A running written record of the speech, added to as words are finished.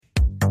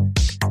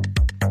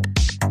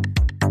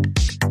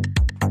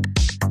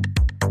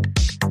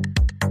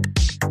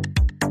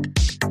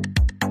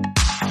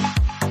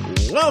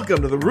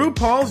Welcome to the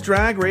RuPaul's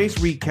Drag Race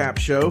Recap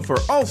Show for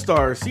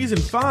All-Star Season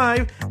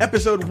 5,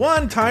 Episode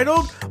 1,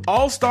 titled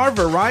All-Star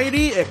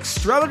Variety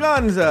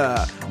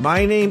Extravaganza.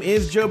 My name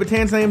is Joe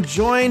Batanz, and I am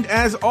joined,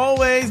 as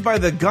always, by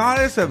the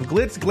goddess of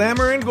glitz,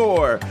 glamour, and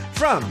gore.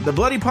 From the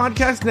Bloody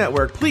Podcast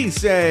Network, please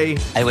say...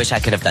 I wish I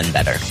could have done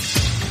better.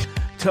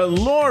 To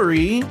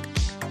Lori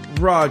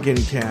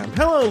Roggenkamp.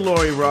 Hello,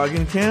 Lori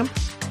Roggenkamp.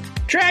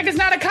 Drag is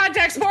not a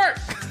contact sport!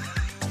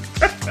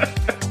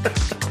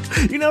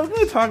 You know, I was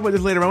going to talk about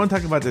this later, but I want to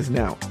talk about this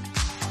now.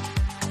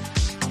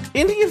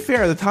 India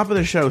Fair at the top of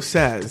the show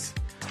says,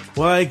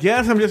 well, I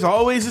guess I'm just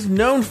always just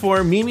known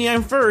for Mimi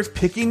I'm First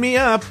picking me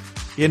up,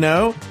 you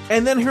know?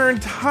 And then her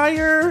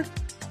entire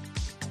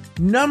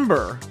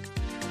number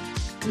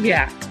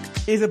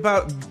is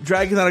about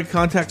drag is not a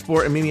contact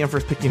sport and Mimi I'm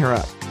First picking her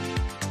up.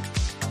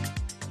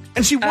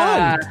 And she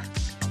won!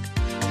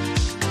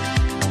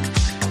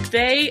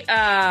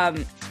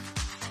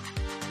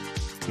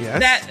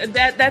 Yes.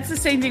 That's the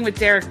same thing with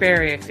Derek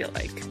Barry, I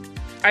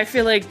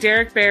feel like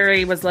Derek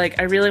Barry was like,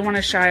 I really want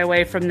to shy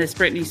away from this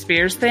Britney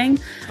Spears thing,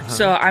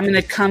 so I'm going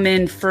to come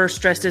in first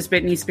dressed as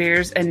Britney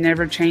Spears and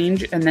never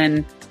change, and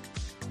then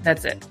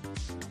that's it.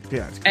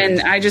 Yeah,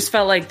 and I just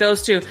felt like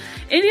those two,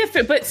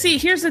 but see,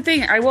 here's the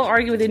thing, I will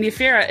argue with India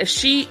Farah,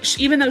 she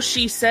even though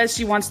she says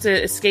she wants to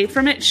escape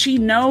from it, she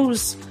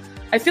knows,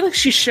 I feel like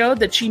she showed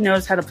that she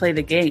knows how to play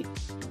the game,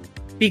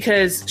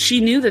 because she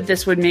knew that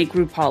this would make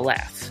RuPaul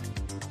laugh.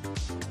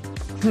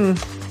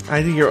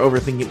 I think you're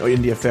overthinking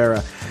India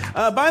Farah.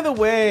 By the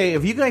way,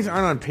 if you guys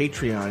aren't on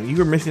Patreon, you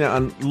were missing out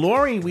on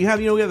Lori. We have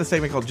the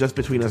segment called Just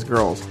Between Us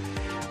Girls.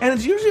 And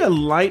it's usually a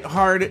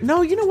lighthearted...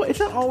 No, you know what? It's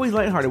not always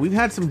lighthearted. We've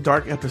had some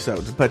dark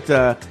episodes. But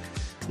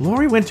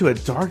Lori went to a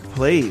dark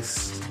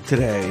place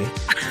today.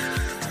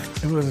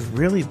 It was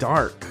really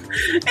dark.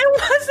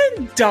 It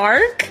wasn't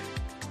dark.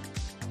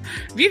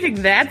 If you think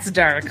that's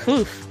dark,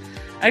 oof.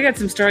 I got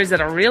some stories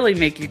that'll really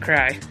make you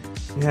cry.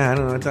 Yeah, I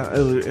don't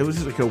know. It was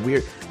just like a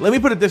weird... Let me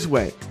put it this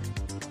way.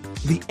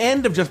 The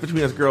end of Just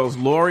Between Us Girls,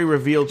 Lori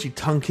revealed she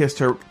tongue-kissed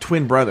her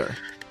twin brother.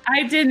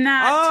 I did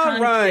not All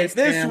right,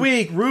 this him.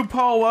 week,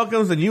 RuPaul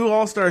welcomes the new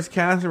All-Stars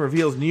cast and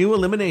reveals new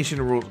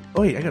elimination rules.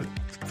 Oh, wait, I gotta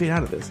fade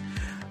out of this.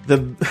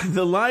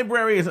 The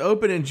library is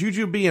open and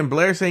Jujubee and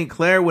Blair St.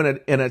 Clair win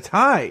in a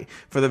tie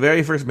for the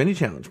very first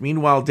mini-challenge.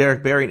 Meanwhile,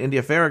 Derek Barry and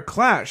India Farah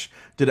clash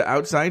due to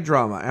outside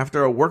drama.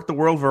 After a Work the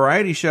World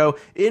variety show,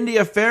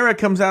 India Farah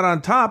comes out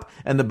on top,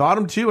 and the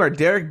bottom two are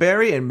Derek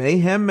Barry and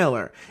Mayhem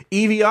Miller.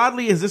 Evie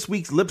Oddly is this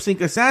week's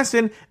lip-sync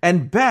assassin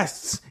and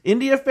bests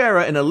India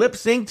Farah in a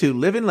lip-sync to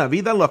Livin' La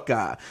Vida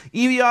Loca.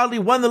 Evie Oddly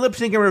won the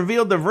lip-sync and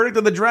revealed the verdict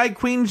of the drag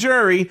queen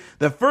jury.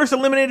 The first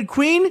eliminated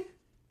queen...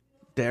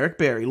 Derek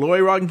Barry. Lori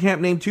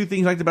Roggenkamp named 2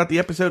 things you liked about the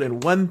episode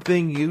and 1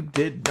 thing you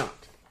did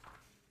not.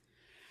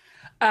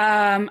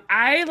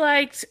 I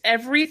liked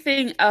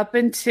everything up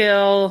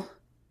until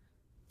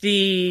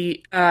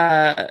the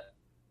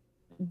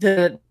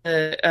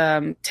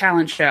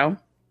talent show.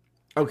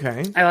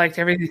 Okay. I liked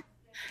everything.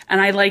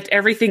 And I liked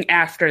everything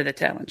after the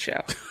talent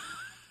show.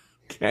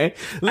 Okay.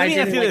 Let me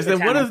ask you this.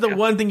 Then what is the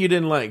one thing you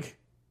didn't like?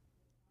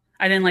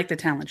 I didn't like the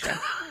talent show.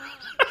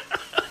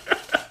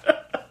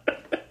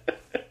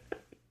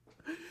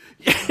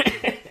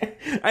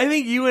 I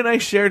think you and I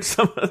shared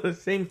some of the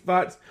same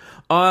thoughts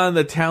on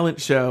the talent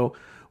show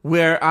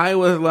where I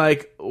was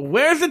like,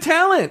 where's the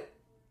talent?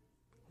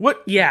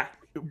 What? Yeah.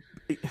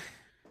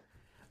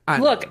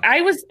 Look,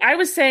 I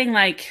was saying,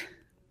 like,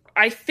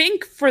 I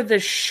think for the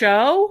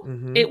show,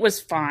 it was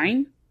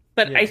fine.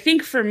 But I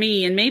think for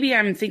me, and maybe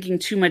I'm thinking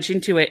too much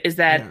into it, is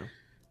that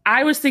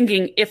I was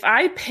thinking if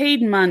I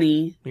paid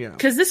money,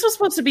 because this was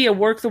supposed to be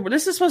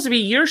this is supposed to be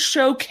you're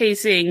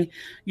showcasing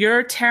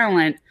your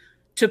talent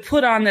to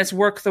put on this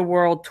Work the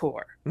World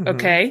tour,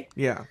 okay?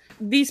 Yeah.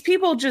 These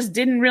people just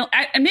didn't maybe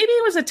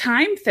it was a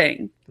time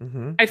thing.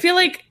 I feel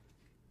like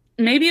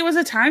maybe it was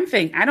a time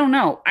thing. I don't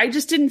know. I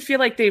just didn't feel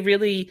like they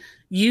really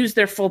used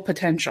their full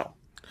potential.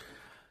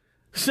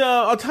 So,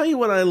 I'll tell you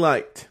what I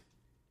liked.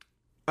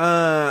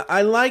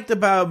 I liked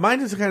mine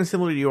is kind of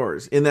similar to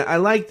yours, in that I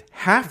liked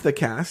half the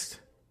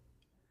cast.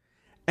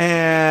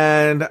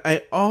 And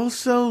I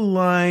also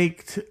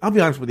liked, I'll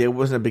be honest with you, I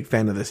wasn't a big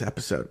fan of this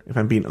episode, if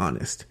I'm being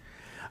honest.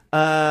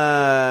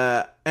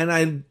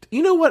 And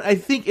you know what? I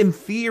think in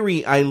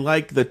theory, I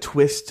like the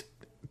twist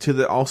to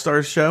the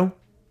All-Stars show.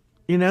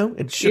 You know,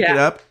 it shook it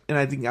up. And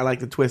I think I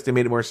like the twist. They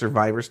made it more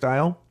Survivor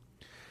style.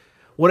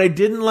 What I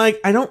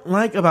don't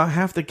like about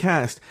half the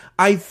cast.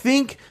 I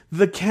think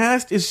the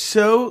cast is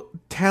so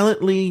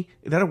talently,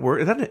 is that a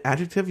word? Is that an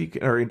adjective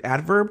or an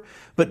adverb?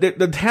 But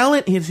the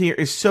talent here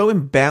is so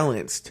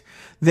imbalanced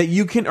that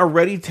you can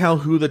already tell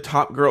who the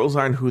top girls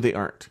are and who they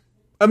aren't.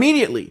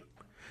 Immediately.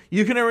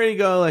 You can already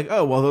go like,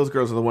 oh, well, those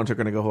girls are the ones who are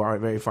going to go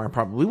very far and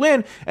probably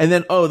win. And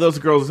then, oh, those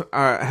girls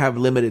have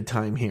limited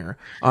time here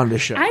on the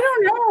show. I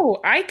don't know.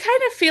 I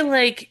kind of feel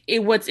like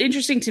what's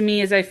interesting to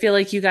me is I feel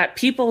like you got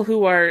people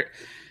who are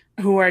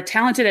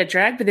talented at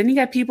drag, but then you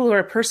got people who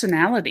are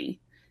personality.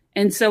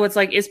 And so it's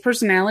like, is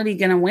personality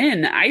going to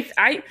win?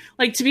 I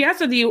like, to be honest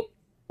with you,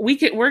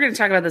 we're going to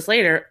talk about this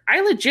later.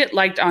 I legit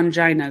liked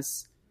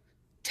Ongina's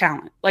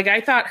talent. Like,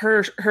 I thought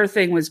her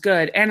thing was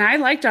good, and I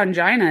liked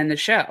Ongina in the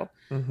show.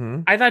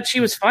 Mm-hmm. I thought she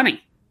was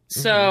funny.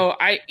 So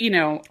I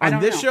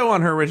don't this know. show,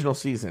 on her original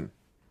season.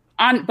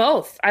 On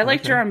both. I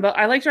liked her on both.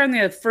 I liked her on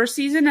the first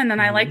season, and then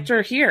I liked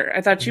her here.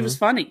 I thought she was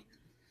funny.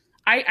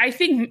 I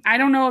think, I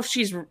don't know if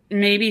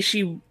maybe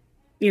she,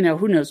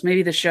 who knows?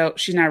 Maybe the show,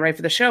 she's not right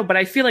for the show, but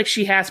I feel like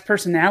she has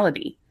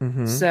personality.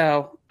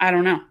 So I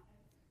don't know.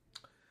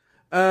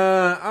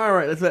 All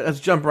right, let's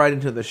jump right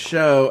into the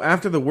show.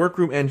 After the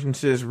workroom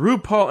entrances,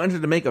 RuPaul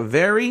entered to make a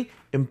very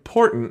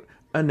important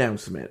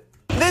announcement.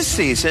 This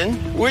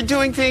season, we're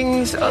doing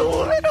things a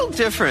little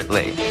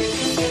differently.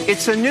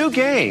 It's a new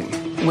game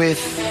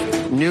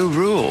with new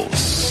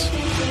rules.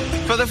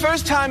 For the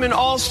first time in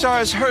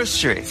All-Stars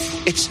history,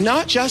 it's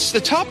not just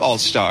the top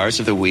All-Stars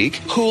of the week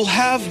who'll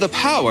have the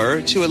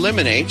power to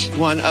eliminate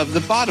one of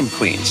the bottom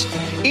queens.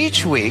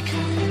 Each week,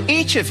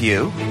 each of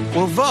you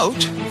will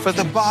vote for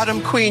the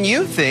bottom queen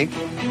you think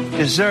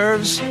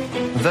deserves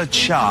the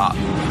job.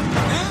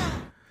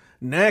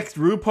 Next,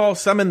 RuPaul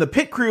summoned the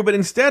pit crew, but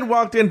instead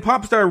walked in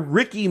pop star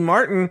Ricky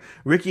Martin.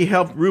 Ricky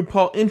helped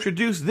RuPaul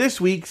introduce this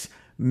week's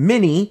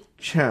mini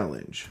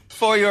challenge.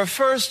 For your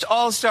first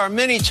All-Star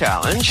mini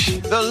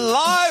challenge, the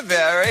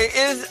library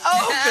is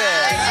open.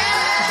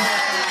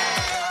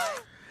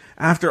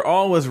 After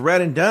all was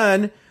read and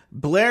done,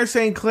 Blair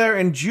St. Clair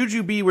and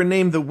Jujubee were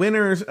named the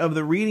winners of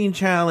the reading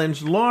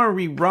challenge.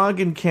 Laurie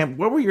Roggenkamp,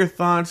 what were your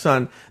thoughts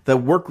on the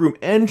workroom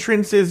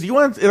entrances?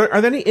 Are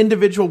there any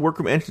individual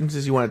workroom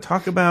entrances you want to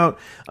talk about?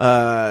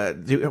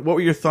 What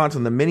were your thoughts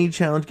on the mini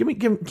challenge? Give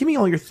me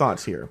all your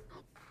thoughts here.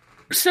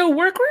 So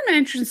workroom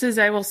entrances,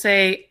 I will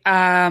say,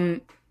 I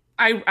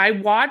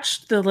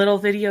watched the little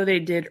video they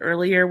did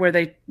earlier where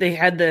they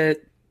had the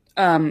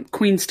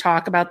queens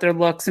talk about their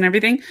looks and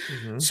everything.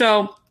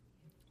 So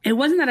it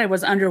wasn't that I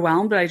was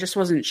underwhelmed, but I just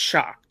wasn't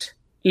shocked.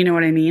 You know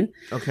what I mean?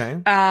 Okay.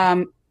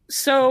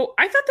 So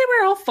I thought they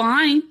were all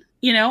fine.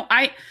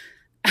 I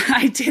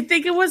did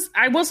think it was,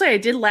 I will say I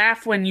did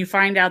laugh when you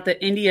find out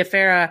that India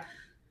Farah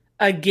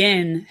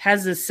again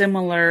has a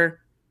similar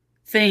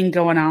thing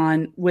going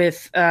on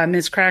with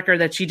Ms. Cracker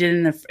that she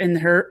did in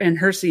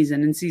her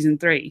season, in season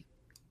 3.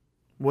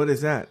 What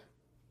is that?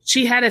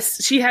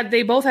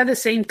 They both had the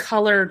same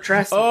color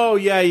dress. Oh,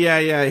 yeah.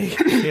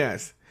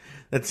 Yes.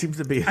 That seems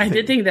to be a thing. I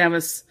did think that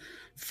was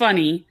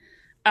funny.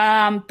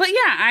 But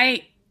yeah,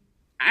 I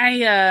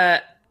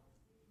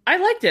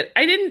liked it.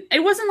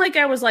 It wasn't like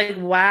I was like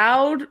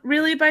wowed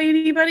really by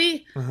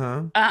anybody.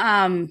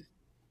 I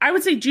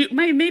would say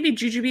maybe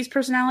Jujubee's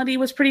personality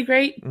was pretty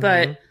great,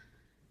 but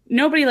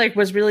nobody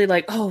was really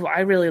like, oh, I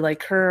really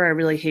like her, I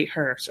really hate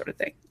her sort of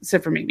thing,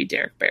 except for maybe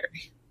Derek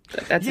Barry.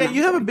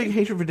 You have a big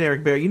hatred for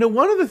Derek Barry.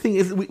 One of the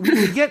things is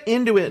we get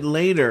into it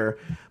later,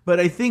 but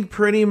I think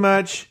pretty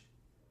much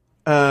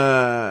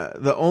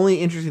the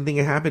only interesting thing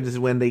that happens is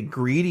when they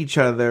greet each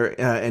other,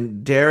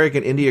 and Derek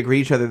and India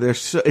greet each other.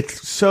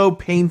 It's so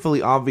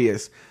painfully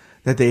obvious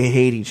that they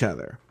hate each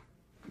other,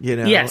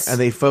 Yes. And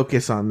they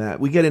focus on that.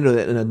 We get into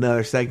that in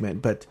another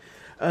segment, but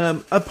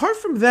apart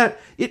from that,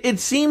 it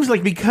seems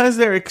like because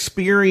they're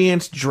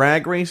experienced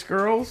Drag Race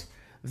girls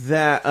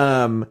that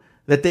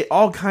they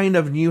all kind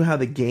of knew how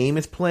the game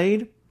is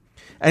played,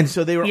 and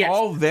so they were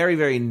all very,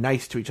 very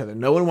nice to each other.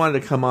 No one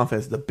wanted to come off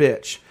as the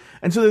bitch.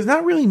 And so there's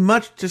not really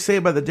much to say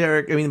about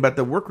about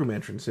the workroom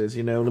entrances,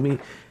 Let me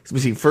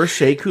see. First,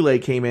 Shea Coulee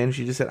came in.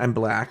 She just said, I'm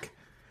black.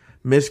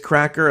 Ms.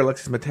 Cracker,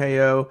 Alexis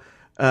Mateo.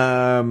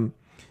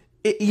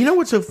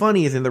 What's so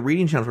funny is in the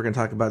reading challenge we're going to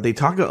talk about, they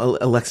talk about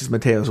Alexis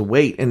Mateo's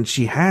weight, and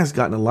she has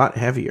gotten a lot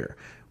heavier,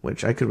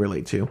 which I could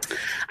relate to.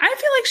 I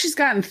feel like she's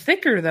gotten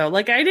thicker, though.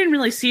 I didn't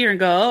really see her and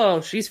go,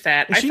 oh, she's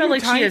fat. I felt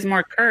like she has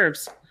more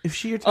curves.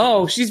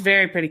 She's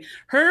very pretty.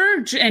 Her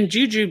and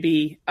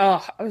Jujubee, I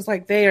was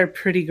like, they are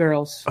pretty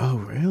girls. Oh,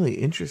 really?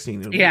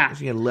 Interesting. Yeah.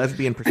 She had a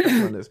lesbian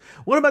perspective on this.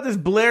 What about this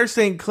Blair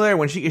St. Clair?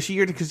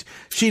 Because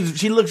she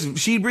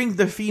brings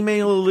the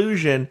female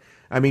illusion.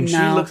 She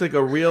looks like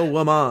a real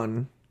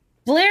woman.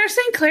 Blair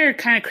St. Clair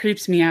kind of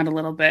creeps me out a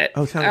little bit.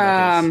 Oh, tell me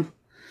about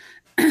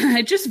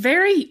this. Just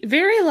very,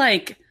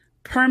 very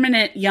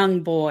permanent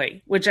young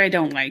boy, which I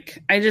don't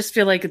like. I just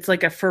feel like it's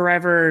like a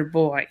forever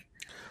boy.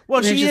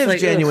 Well, she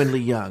is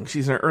genuinely young.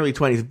 She's in her early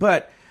 20s,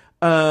 but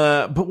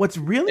what's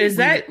really is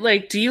weird,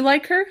 that do you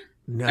like her?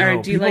 No, or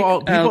do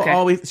people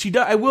always. She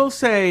does. I will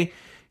say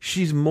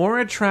she's more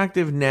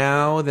attractive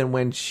now than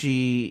when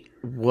she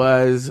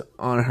was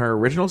on her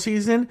original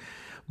season.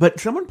 But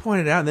someone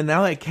pointed out, and then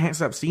now I can't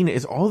stop seeing it,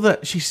 is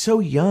she's so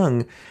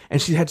young,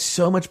 and she had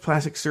so much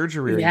plastic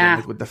surgery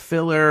with the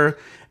filler,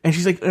 and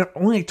she's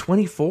only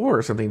 24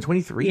 or something,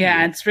 23.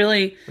 Yeah, it's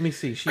really let me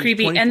see, she's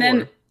creepy. 24. And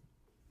then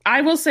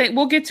I will say,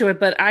 we'll get to it,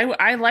 but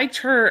I liked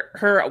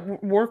her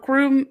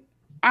workroom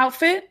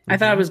outfit. I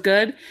thought it was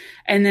good.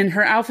 And then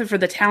her outfit for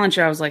the talent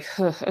show, I was like,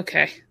 oh,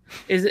 okay.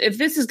 If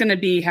this is going to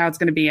be how it's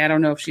going to be, I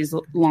don't know if she's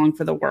long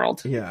for the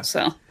world. Yeah.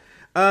 So,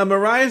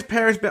 Mariah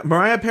Paris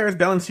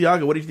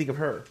Balenciaga, what did you think of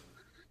her?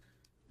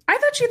 I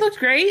thought she looked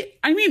great.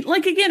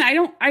 Again, I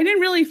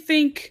didn't really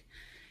think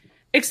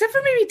Except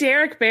for maybe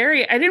Derek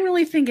Barry. I didn't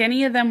really think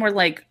any of them were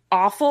like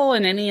awful,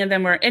 and any of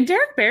them were. And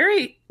Derek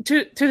Barry,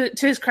 to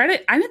his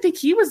credit, I didn't think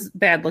he was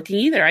bad looking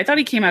either. I thought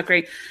he came out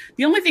great.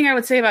 The only thing I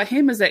would say about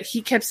him is that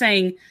he kept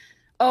saying,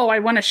 "Oh, I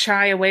want to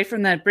shy away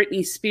from that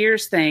Britney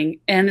Spears thing,"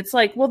 and it's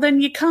like, well,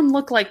 then you come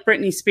look like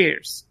Britney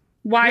Spears.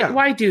 Why? Yeah.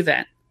 Why do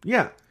that?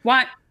 Yeah.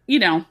 Why? You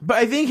know. But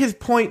I think his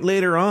point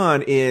later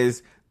on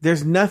is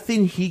there's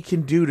nothing he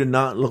can do to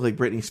not look like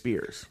Britney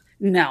Spears.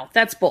 No,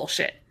 that's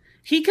bullshit.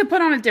 He could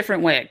put on a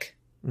different wig.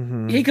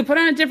 Mm-hmm. He could put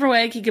on a different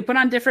wig. He could put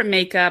on different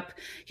makeup.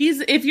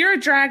 If you're a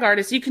drag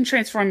artist, you can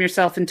transform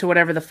yourself into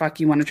whatever the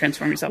fuck you want to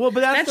transform yourself. Well, but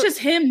that's just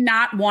him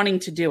not wanting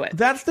to do it.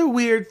 That's the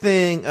weird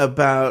thing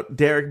about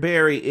Derek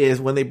Barry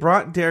is when they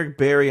brought Derek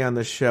Barry on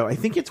the show, I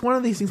think it's one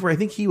of these things where I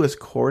think he was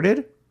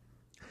courted.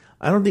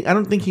 I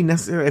don't think he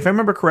necessarily, if I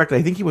remember correctly,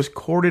 I think he was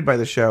courted by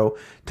the show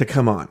to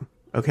come on.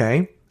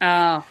 Okay.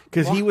 Oh,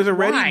 because he was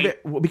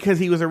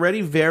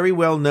already very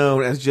well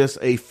known as just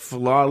a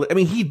flawless. I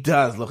mean, he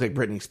does look like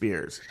Britney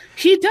Spears.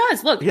 He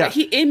does look. Yeah.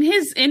 He in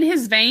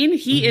his vein,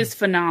 he is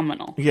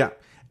phenomenal. Yeah,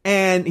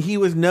 and he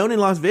was known in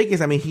Las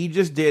Vegas. I mean, he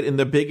just did in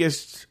the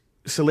biggest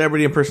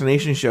celebrity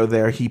impersonation show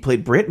there. He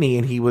played Britney,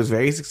 and he was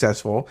very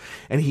successful,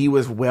 and he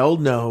was well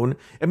known.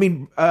 I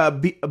mean,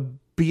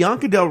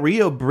 Bianca Del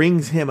Rio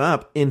brings him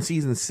up in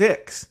season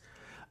 6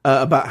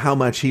 about how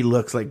much he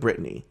looks like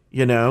Britney.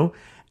 You know.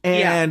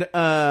 And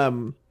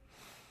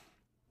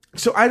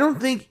so I don't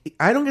get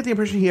the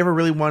impression he ever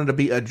really wanted to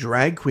be a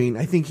drag queen.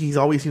 I think he's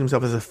always seen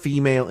himself as a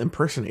female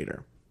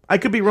impersonator. I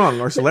could be wrong,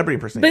 or celebrity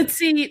impersonator. But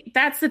see,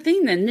 that's the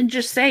thing then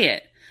just say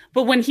it.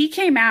 But when he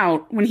came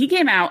out,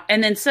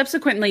 and then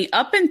subsequently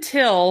up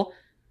until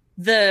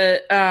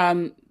the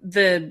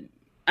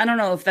I don't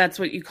know if that's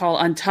what you call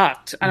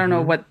Untucked. I don't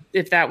know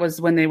if that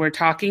was when they were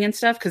talking and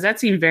stuff, because that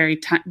seemed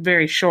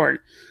very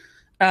short.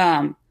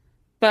 But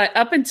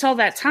up until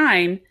that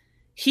time,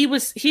 he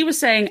was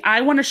saying,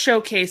 I want to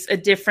showcase a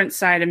different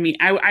side of me.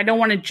 I don't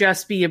want to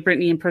just be a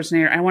Britney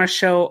impersonator. I want to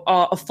show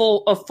a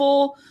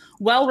full,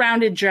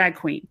 well-rounded drag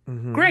queen.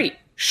 Mm-hmm. Great.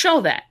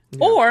 Show that.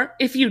 Yeah. Or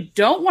if you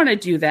don't want to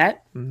do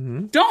that,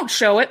 don't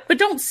show it, but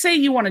don't say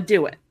you want to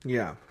do it.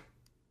 Yeah.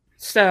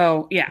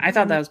 So, yeah, I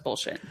thought that was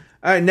bullshit.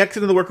 All right, next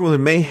into the working with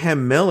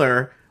Mayhem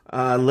Miller,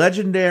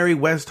 legendary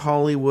West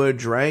Hollywood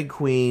drag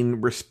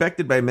queen,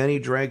 respected by many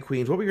drag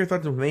queens. What were your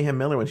thoughts on Mayhem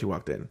Miller when she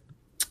walked in?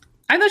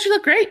 I thought she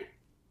looked great.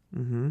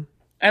 Mm-hmm.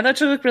 I thought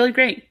she looked really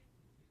great.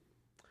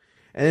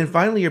 And then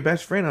finally, your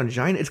best friend,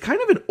 Ongina. It's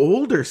kind of an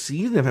older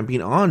season, if I'm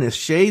being honest.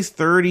 Shay's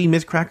 30,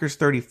 Miss Cracker's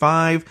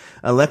 35,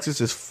 Alexis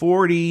is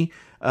 40,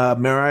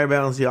 Mariah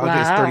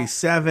Balenciaga is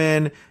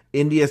 37,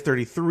 India's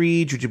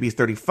 33, Jujubee's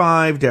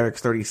 35,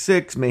 Derek's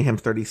 36,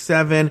 Mayhem's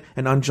 37,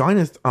 and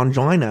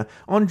Ongina.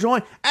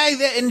 Hey,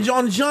 there, in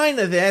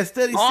Ongina there's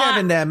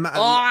 37 there.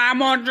 Oh, I'm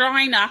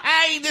Ongina.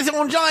 Hey, there's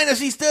Ongina,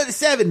 she's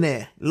 37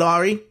 there,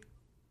 Laurie.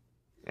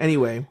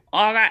 Anyway.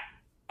 I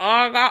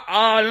got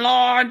a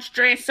large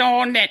dress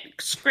on that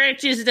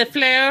scratches the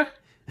floor.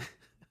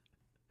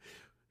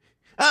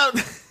 Oh,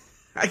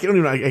 I can't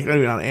even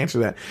know how to answer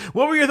that.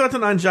 What were your thoughts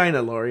on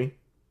Ongina, Laurie?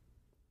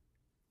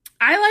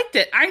 I liked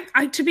it.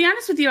 I to be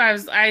honest with you,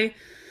 I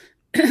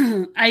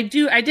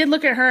did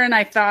look at her and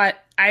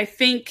I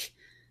think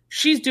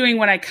she's doing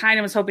what I kind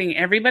of was hoping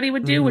everybody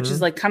would do, which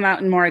is like come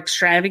out in more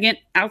extravagant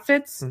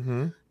outfits.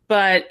 Mm-hmm.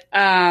 But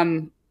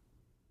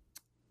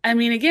I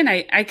mean, again,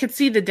 I could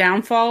see the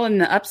downfall and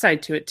the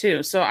upside to it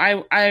too. So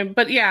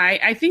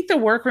I think the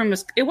workroom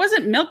it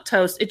wasn't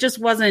milquetoast. It just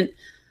wasn't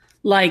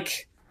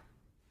like,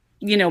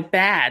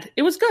 bad.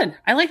 It was good.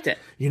 I liked it.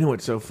 You know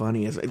what's so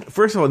funny is,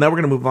 first of all, now we're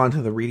going to move on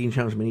to the reading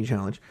challenge, mini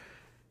challenge.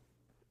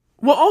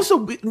 Well, also,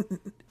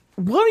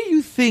 what do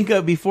you think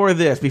of before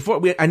this?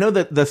 I know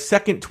that the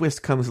second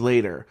twist comes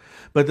later,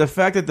 but the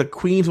fact that the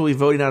queens will be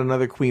voting out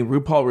another queen,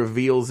 RuPaul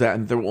reveals that,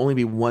 and there will only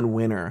be one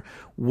winner.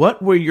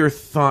 What were your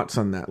thoughts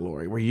on that,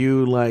 Laurie? Were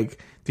you like,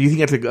 do you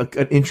think that's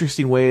an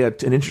interesting way,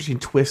 an interesting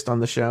twist on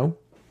the show?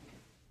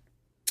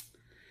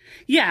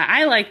 Yeah,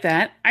 I like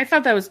that. I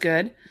thought that was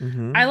good.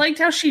 Mm-hmm. I liked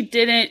how she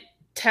didn't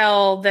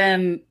tell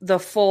them the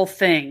full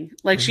thing.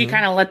 Like she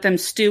kind of let them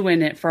stew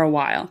in it for a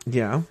while.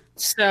 Yeah.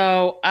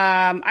 So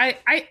I'm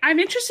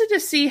interested to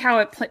see how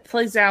it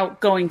plays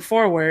out going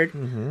forward.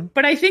 Mm-hmm.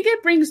 But I think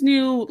it brings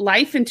new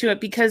life into it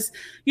because,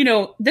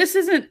 this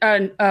isn't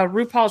a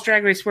RuPaul's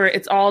Drag Race where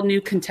it's all new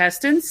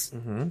contestants.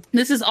 Mm-hmm.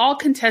 This is all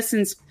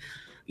contestants,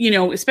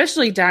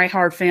 especially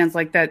diehard fans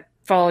like that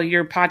follow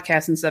your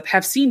podcast and stuff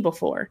have seen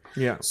before.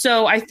 Yeah.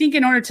 So I think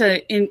in order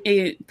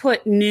to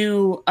put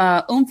new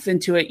oomph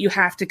into it, you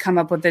have to come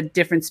up with a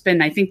different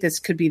spin. I think this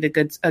could be a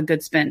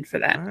good spin for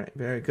that. All right.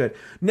 Very good.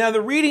 Now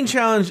the reading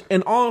challenge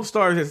in All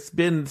Stars, it's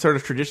been sort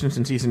of tradition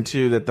since season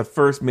 2 that the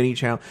first mini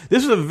challenge,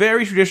 this is a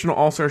very traditional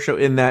All Star show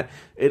in that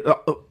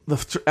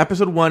the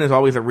episode 1 is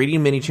always a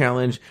reading mini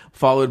challenge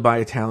followed by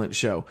a talent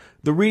show.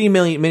 The reading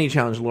mini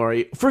challenge,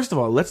 Laurie, first of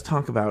all, let's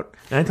talk about,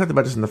 and I talked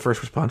about this in the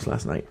first response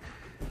last night.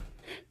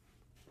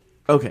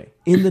 Okay,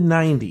 in the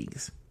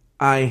 90s,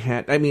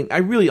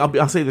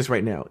 I'll say this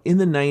right now. In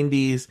the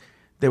 90s,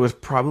 there was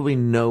probably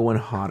no one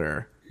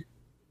hotter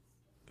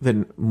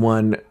than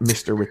one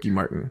Mr. Ricky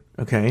Martin.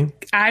 Okay.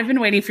 I've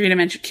been waiting for you to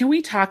mention. Can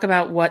we talk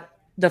about what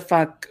the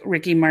fuck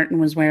Ricky Martin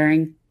was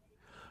wearing?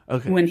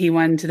 Okay. When he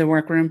went into the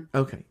workroom.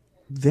 Okay.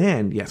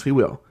 Then, yes, we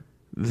will.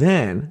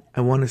 Then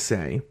I want to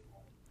say,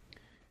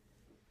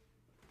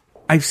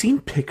 I've seen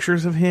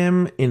pictures of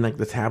him in like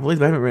the tabloids,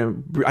 but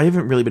I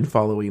haven't really been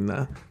following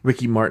the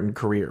Ricky Martin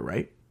career,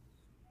 right?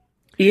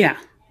 Yeah.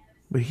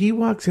 But he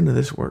walks into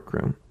this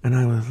workroom, and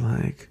I was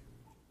like,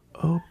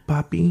 "Oh,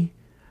 papi,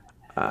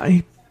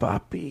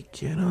 papi,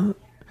 quiero."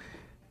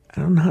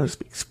 I don't know how to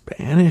speak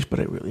Spanish, but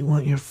I really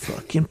want your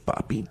fucking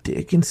papi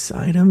dick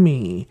inside of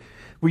me.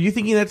 Were you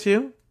thinking that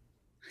too?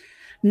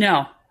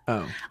 No.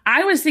 Oh.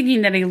 I was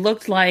thinking that he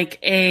looked like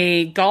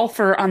a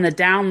golfer on the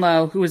down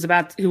low who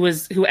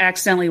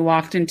accidentally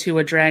walked into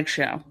a drag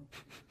show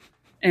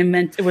and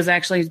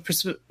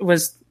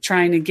was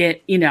trying to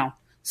get,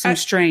 some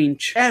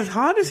strange. As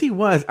hot as he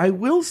was, I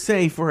will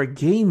say for a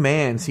gay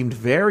man seemed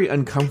very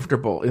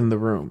uncomfortable in the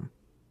room.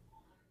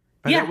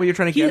 Is that what you're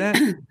trying to get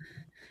at?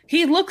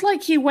 He looked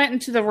like he went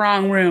into the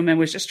wrong room and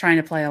was just trying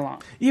to play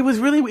along. It was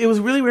really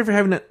weird for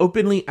having an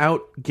openly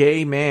out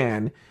gay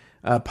man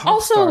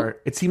pop star.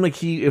 It seemed like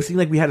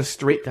we had a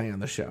straight guy on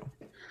the show.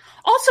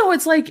 Also,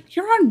 it's like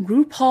you're on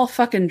RuPaul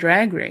fucking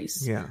Drag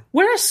Race. Yeah.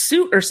 Wear a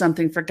suit or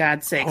something for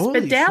God's sakes.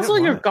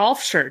 Bedazzle your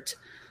golf shirt.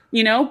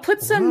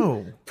 Put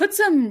some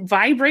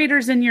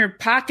vibrators in your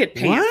pocket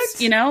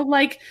pants.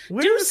 What?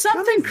 Do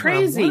something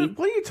crazy.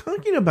 What are you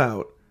talking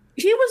about?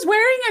 He was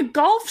wearing a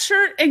golf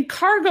shirt and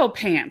cargo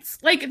pants.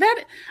 Like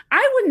that,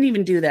 I wouldn't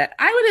even do that.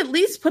 I would at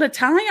least put a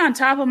tie on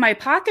top of my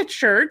pocket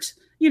shirt.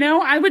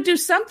 I would do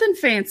something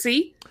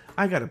fancy.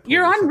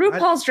 You're on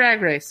RuPaul's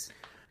Drag Race.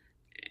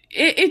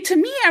 It to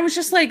me, I was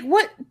just like,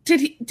 what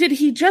did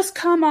he just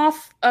come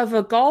off of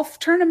a golf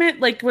tournament?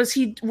 Like, was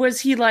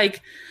he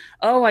like,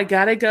 oh, I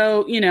gotta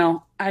go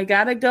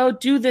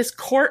do this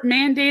court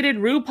mandated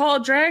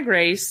RuPaul Drag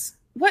Race.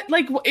 What?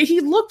 Like, he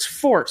looked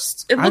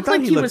forced. It looked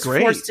like he was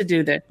forced to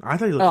do that. I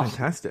thought he looked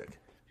fantastic.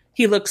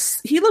 He looks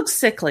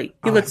sickly.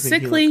 He looks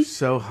sickly. He looked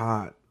so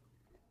hot.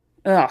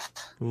 Ugh.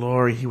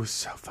 Lori, he was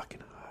so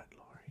fucking hot,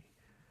 Lori.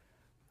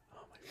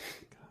 Oh my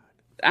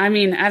God. I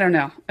mean, I don't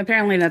know.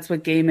 Apparently that's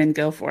what gay men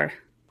go for.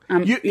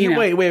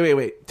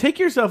 Wait. Take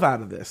yourself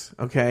out of this,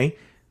 okay?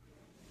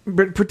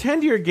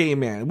 Pretend you're a gay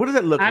man. What does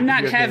that look like? I'm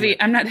not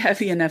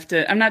heavy enough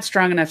I'm not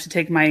strong enough to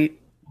take my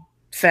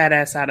fat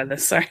ass out of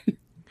this. Sorry.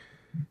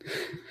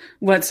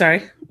 What?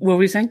 Sorry. What were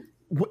we saying?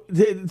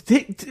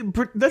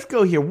 Let's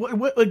go here.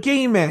 What a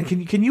gay man?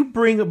 Can you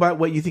bring about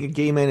what you think a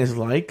gay man is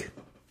like?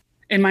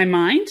 In my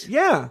mind?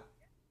 Yeah.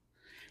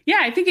 Yeah,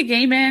 I think a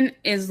gay man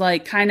is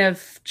like kind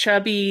of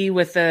chubby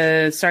with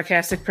a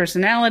sarcastic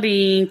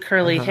personality,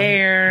 curly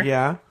hair.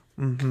 Yeah.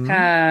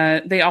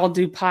 Mm-hmm. They all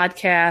do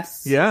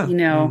podcasts. Yeah.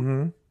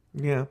 Mm-hmm.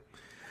 Yeah.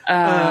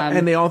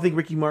 And they all think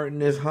Ricky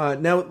Martin is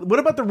hot. Now, what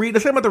about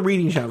let's talk about the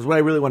reading challenge, what I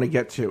really want to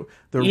get to.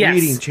 The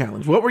reading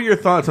challenge. What were your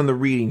thoughts on the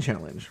reading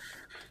challenge?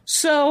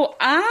 So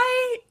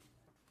I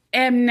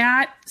am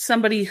not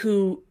somebody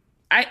who...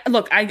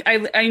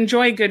 I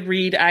enjoy a good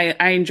read.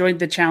 I enjoyed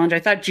the challenge. I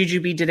thought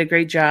Jujubee did a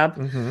great job.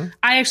 Mm-hmm.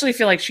 I actually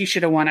feel like she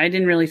should have won. I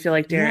didn't really feel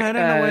like Derek. Yeah, I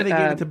don't know why they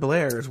gave it to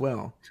Blair as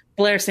well.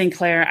 Blair St.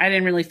 Clair. I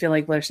didn't really feel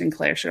like Blair St.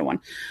 Clair should have won.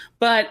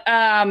 But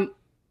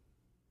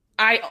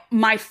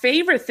my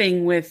favorite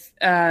thing with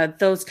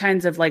those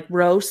kinds of like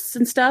roasts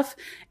and stuff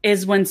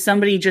is when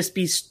somebody just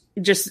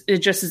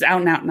is out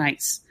and out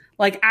nice.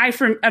 Like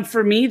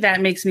for me,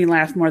 that makes me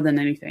laugh more than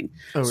anything.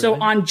 Oh, really? So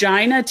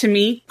Ongina to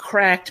me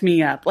cracked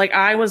me up. Like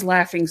I was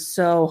laughing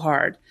so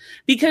hard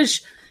because,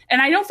 and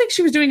I don't think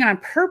she was doing it on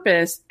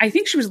purpose. I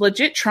think she was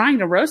legit trying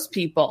to roast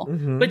people,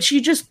 but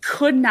she just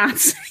could not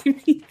say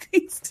mean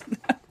things to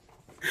them.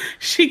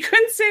 She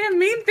couldn't say a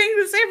mean thing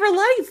to save her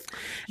life.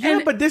 Yeah,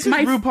 but this is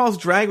RuPaul's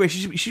Drag Race.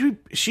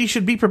 She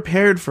should be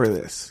prepared for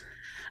this.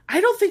 I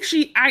don't think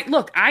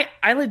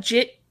I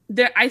legit.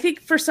 I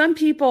think for some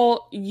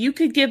people, you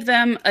could give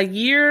them a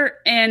year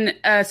and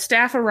a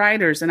staff of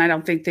writers, and I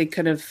don't think they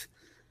could have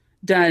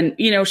done.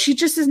 She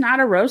just is not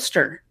a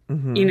roaster.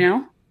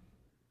 Mm-hmm.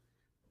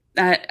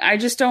 I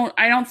just don't.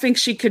 I don't think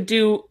she could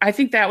do. I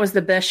think that was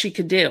the best she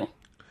could do.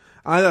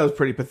 I thought it was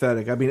pretty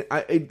pathetic. I mean,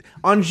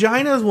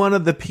 Ongina is one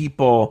of the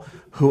people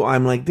who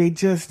I'm like,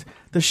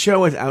 the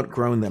show has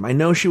outgrown them. I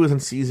know she was in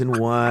season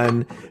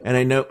 1, and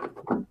I know.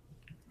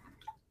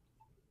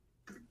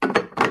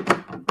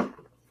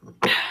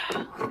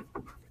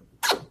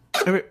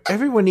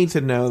 Everyone needs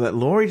to know that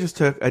Lori just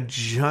took a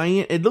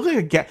giant. It looks like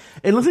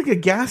a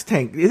gas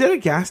tank. Is that a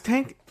gas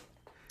tank?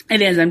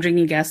 It is. I'm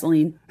drinking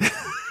gasoline.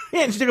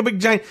 Yeah, and she took a big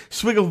giant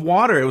swig of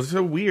water. It was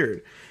so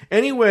weird.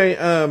 Anyway,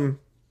 I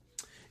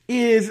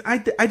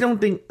don't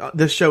think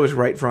the show is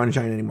right for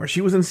Ongina anymore.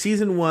 She was in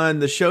season 1.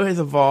 The show has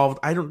evolved.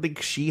 I don't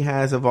think she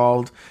has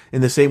evolved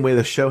in the same way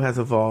the show has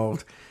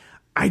evolved.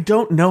 I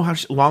don't know how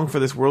long for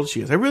this world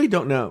she is. I really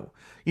don't know.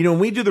 When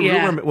we do the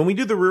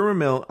rumor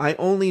mill, I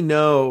only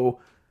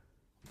know.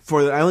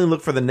 I only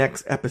look for the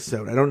next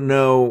episode. I don't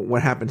know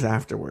what happens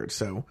afterwards.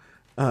 So,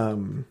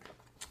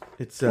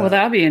 it's well,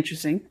 that'll be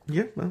interesting.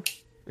 Yeah, well,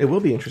 It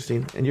will be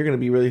interesting, and you're going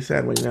to be really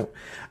sad when you know.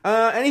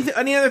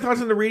 Any other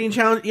thoughts on the reading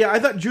challenge? Yeah, I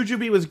thought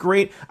Jujubee was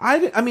great.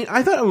 I mean,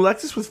 I thought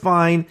Alexis was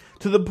fine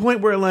to the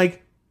point where,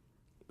 like,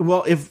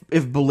 well,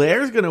 if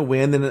Blair's going to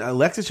win, then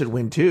Alexis should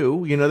win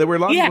too. You know, there were a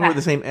lot of people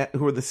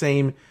who were the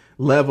same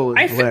level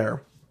as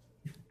Blair.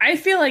 I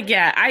feel like,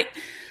 I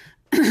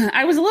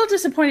was a little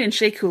disappointed in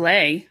Shea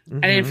Coulee. I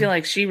didn't feel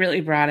like she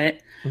really brought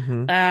it.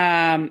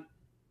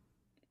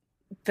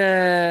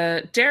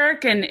 The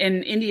Derek and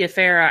India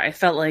Farah, I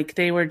felt like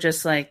they were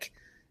just like,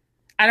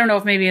 I don't know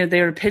if maybe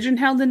they were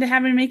pigeonholed into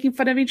making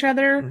fun of each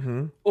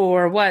other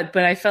or what,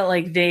 but I felt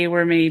like it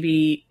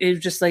was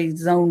just like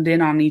zoned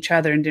in on each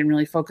other and didn't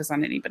really focus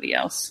on anybody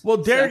else. Well,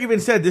 Derek even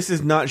said, this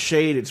is not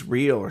shade, it's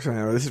real, or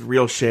something, or this is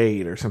real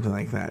shade, or something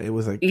like that. It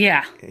was like,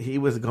 he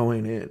was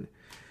going in.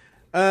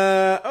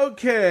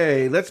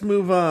 Okay, let's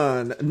move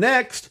on.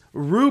 Next,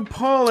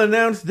 RuPaul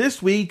announced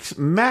this week's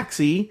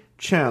Maxi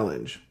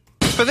Challenge.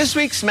 For this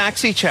week's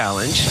Maxi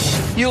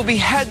Challenge, you'll be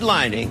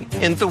headlining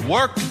in the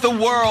Work the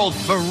World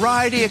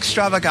Variety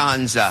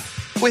Extravaganza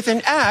with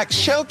an act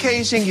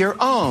showcasing your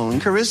own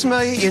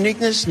charisma,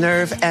 uniqueness,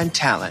 nerve, and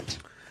talent.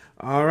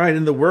 All right,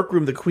 in the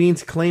workroom, the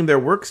queens claimed their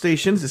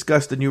workstations,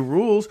 discussed the new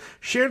rules,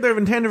 shared their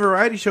intended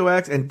variety show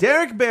acts, and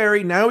Derek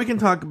Barry, now we can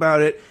talk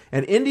about it,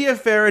 and India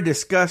Farah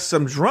discussed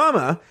some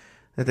drama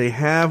that they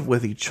have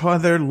with each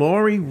other.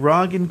 Lori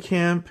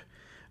Roggenkamp,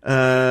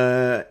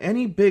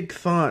 any big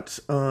thoughts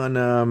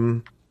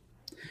on...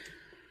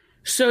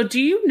 So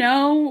do you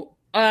know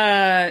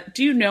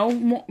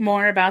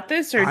more about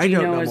this, or do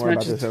you know as much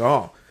about this at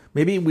all?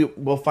 Maybe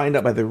we'll find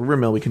out by the rumor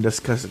mill. We can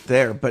discuss it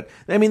there. But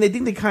I mean, I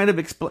think they kind of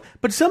explain.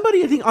 But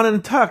somebody, I think, on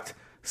Untucked,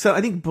 so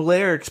I think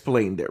Blair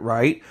explained it,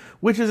 right?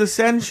 Which is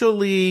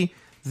essentially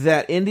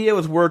that India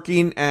was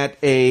working at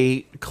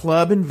a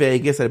club in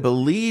Vegas, I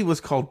believe was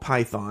called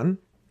Python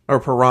or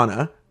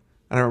Piranha.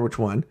 I don't remember which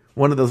one.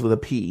 One of those with a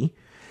P.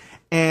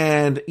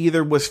 And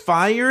either was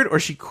fired or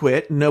she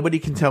quit. Nobody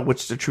can tell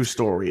which the true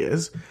story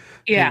is.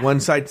 Yeah.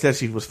 One side says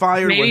she was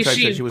fired. Maybe one side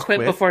says she was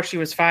quit before she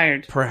was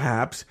fired.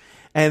 Perhaps.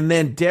 And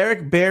then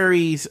Derek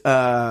Barry's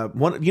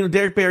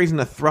Derek Barry's in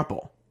a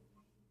throuple.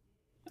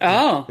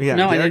 Oh, yeah.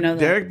 No, I didn't know that.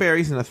 Derek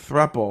Barry's in a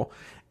throuple,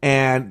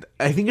 and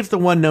I think it's the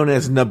one known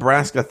as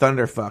Nebraska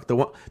Thunderfuck,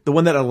 the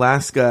one that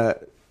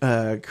Alaska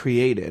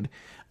created.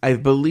 I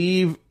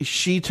believe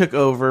she took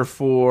over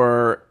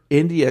for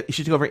India.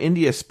 She took over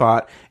India's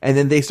spot, and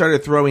then they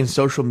started throwing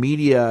social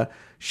media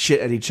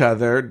shit at each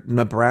other,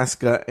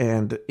 Nebraska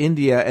and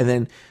India, and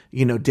then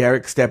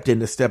Derek stepped in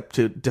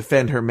to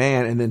defend her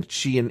man, and then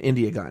she and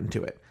India got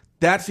into it.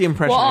 That's the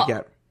impression I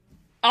get.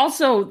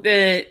 Also,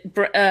 Derek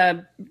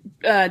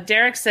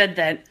said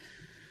that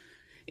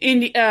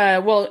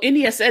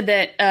India said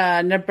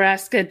that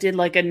Nebraska did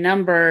like a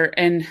number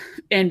and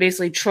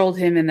basically trolled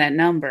him in that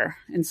number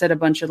and said a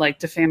bunch of like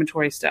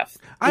defamatory stuff.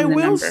 I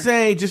will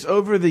say, just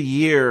over the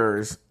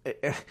years,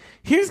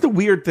 here's the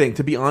weird thing.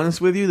 To be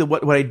honest with you,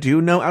 what I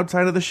do know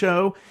outside of the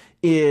show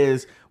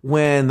is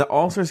when the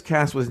All-Stars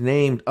cast was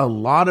named, a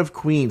lot of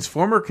queens,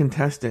 former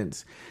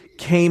contestants,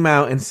 came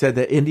out and said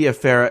that India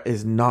Farah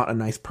is not a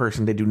nice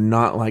person. They do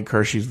not like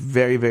her. She's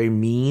very, very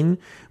mean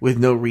with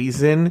no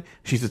reason.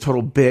 She's a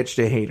total bitch.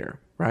 They hate her,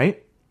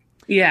 right?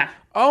 Yeah.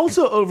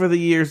 Also, over the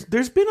years,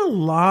 there's been a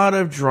lot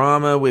of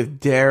drama with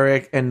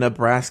Derek and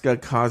Nebraska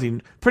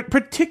causing,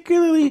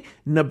 particularly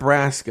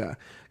Nebraska,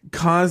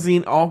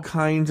 causing all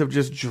kinds of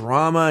just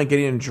drama and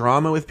getting in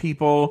drama with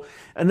people.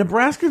 And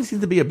Nebraska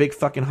seems to be a big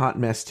fucking hot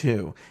mess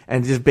too,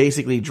 and just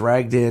basically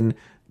dragged in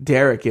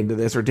Derek into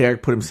this, or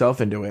Derek put himself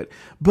into it.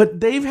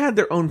 But they've had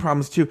their own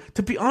problems too.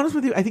 To be honest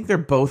with you, I think they're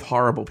both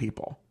horrible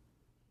people.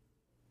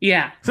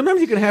 Yeah. Sometimes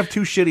you can have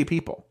two shitty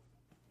people.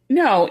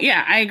 No,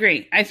 yeah, I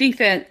agree. I think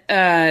that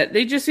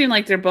they just seem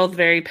like they're both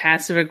very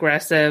passive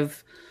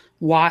aggressive,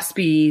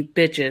 waspy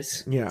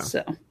bitches. Yeah.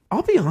 So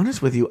I'll be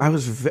honest with you.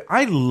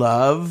 I've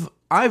loved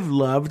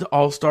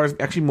All Stars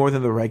actually more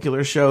than the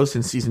regular show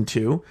since season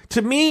 2.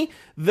 To me,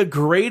 the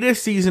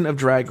greatest season of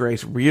Drag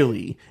Race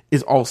really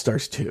is All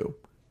Stars 2.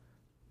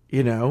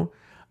 To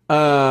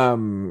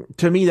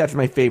me, that's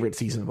my favorite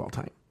season of all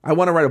time. I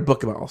want to write a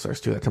book about All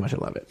Stars 2. That's how much I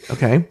love it.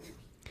 Okay.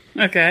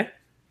 Okay.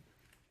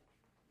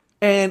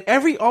 And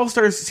every All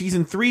Stars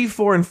seasons 3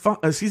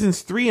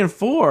 and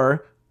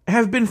 4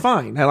 have been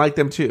fine. I like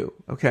them too.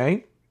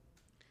 Okay.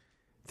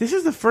 This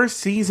is the first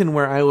season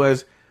where I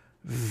was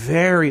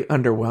very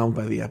underwhelmed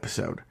by the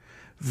episode.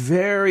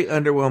 Very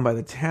underwhelmed by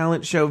the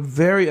talent show.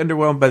 Very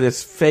underwhelmed by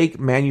this fake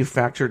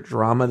manufactured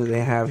drama that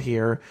they have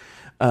here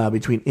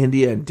between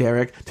India and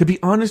Derek. To be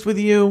honest with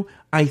you,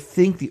 I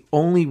think the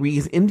only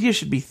reason India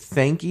should be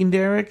thanking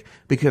Derek,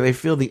 because I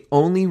feel the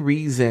only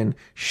reason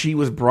she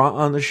was brought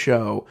on the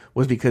show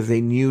was because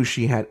they knew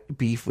she had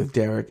beef with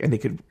Derek and they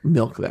could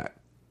milk that.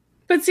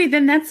 But see,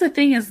 then that's the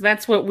thing, is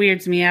that's what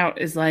weirds me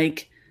out, is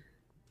like,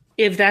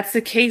 if that's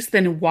the case,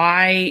 then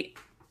why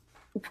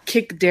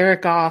kick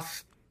Derek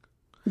off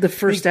the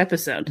first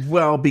episode?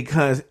 Well,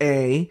 because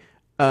even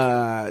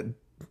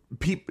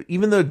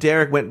though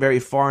Derek went very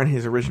far in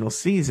his original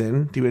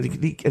season, I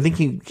think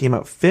he came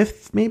out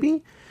 5th,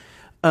 maybe.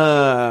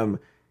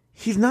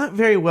 He's not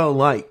very well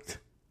liked.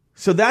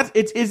 So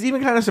it's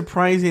even kind of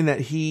surprising that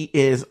he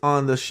is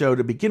on the show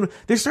to begin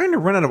with. They're starting to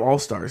run out of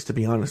All-Stars, to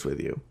be honest with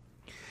you.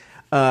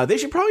 They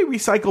should probably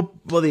recycle.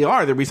 Well, they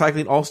are. They're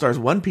recycling All-Stars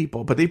 1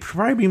 people, but they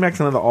probably bring back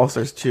some of the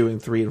All-Stars 2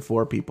 and 3 and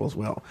 4 people as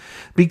well.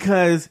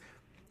 Because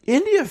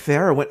India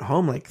Farah went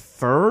home like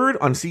 3rd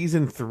on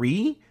season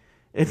 3.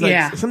 It's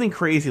like something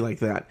crazy like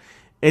that.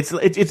 It's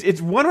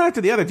one right after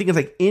the other. I think it's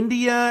like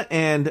India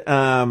and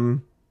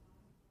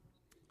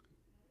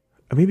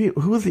maybe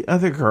who was the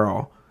other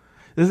girl?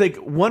 There's like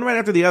one right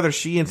after the other.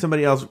 She and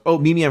somebody else. Oh,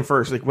 Mimi M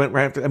First like went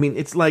right after. I mean,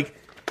 it's like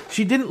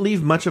she didn't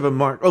leave much of a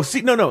mark. Oh,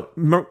 see, no.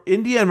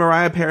 India and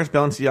Mariah Paris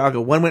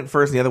Balenciaga. One went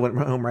first, and the other went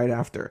home right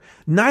after.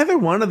 Neither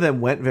one of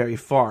them went very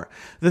far.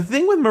 The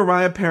thing with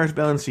Mariah Paris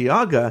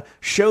Balenciaga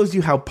shows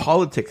you how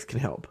politics can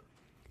help.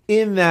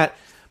 In that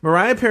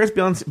Mariah Paris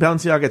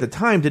Balenciaga at the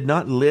time did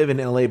not live in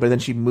LA, but then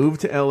she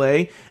moved to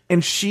LA,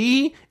 and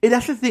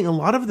that's the thing. A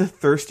lot of the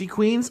thirsty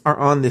queens are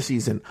on this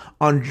season.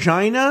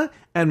 Ongina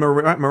and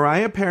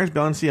Mariah Paris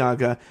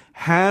Balenciaga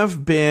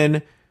have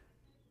been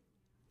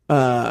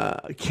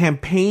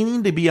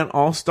campaigning to be on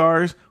All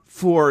Stars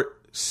for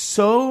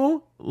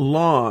so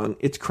long.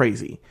 It's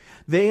crazy.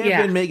 They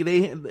have been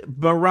making.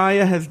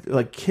 Mariah has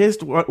like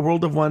kissed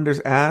World of Wonder's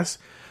ass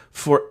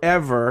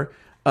forever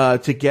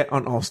to get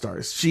on All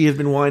Stars. She has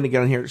been wanting to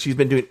get on here. She's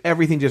been doing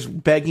everything,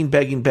 just begging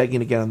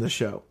to get on the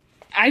show.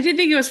 I did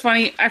think it was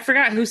funny. I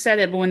forgot who said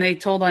it, but when they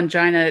told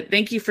Ongina,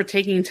 "Thank you for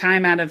taking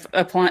time out of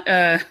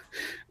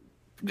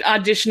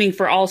auditioning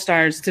for All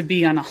Stars to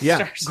be on All Stars."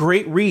 Yeah,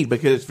 great read,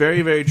 because it's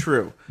very, very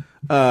true.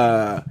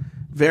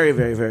 Very,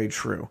 very, very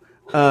true.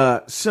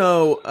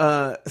 So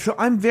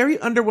I'm very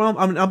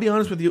underwhelmed. I'll be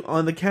honest with you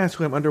on the cast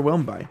who I'm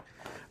underwhelmed by.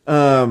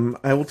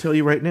 I will tell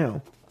you right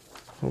now.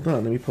 Hold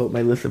on, let me pull up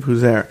my list of who's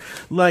there.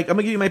 Like, I'm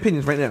gonna give you my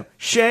opinions right now.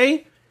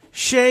 Shay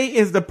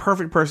is the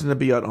perfect person to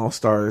be on All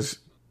Stars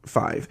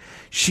 5.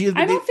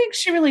 I don't think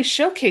she really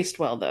showcased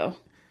well, though.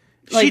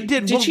 Like, she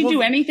did. Did she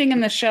do anything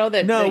in the show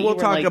that? No, that we'll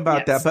talk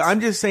about that. But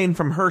I'm just saying,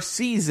 from her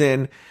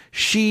season,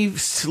 she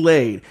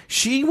slayed.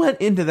 She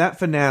went into that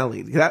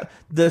finale.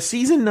 The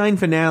season 9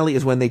 finale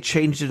is when they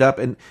changed it up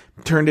and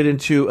turned it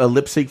into a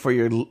lip sync for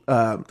your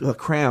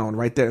crown,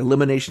 right there,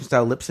 elimination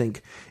style lip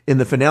sync in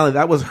the finale.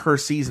 That was her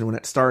season when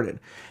it started.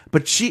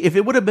 But if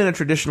it would have been a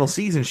traditional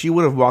season, she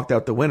would have walked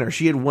out the winner.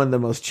 She had won the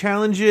most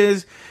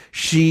challenges.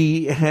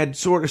 She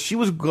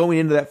was going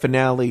into that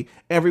finale,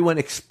 everyone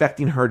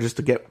expecting her just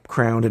to get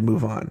crowned and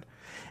move on.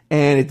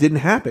 And it didn't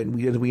happen.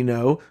 We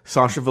know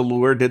Sasha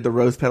Velour did the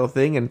rose petal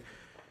thing, and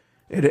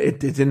it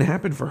didn't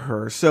happen for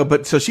her. So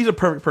she's a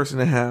perfect person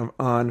to have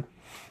on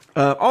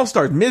All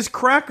Stars. Ms.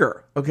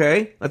 Cracker.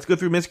 Okay, let's go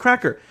through Ms.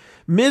 Cracker.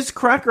 Ms.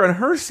 Cracker on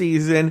her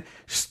season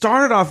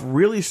started off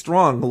really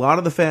strong. A lot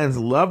of the fans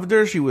loved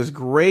her. She was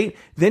great.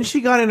 Then she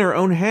got in her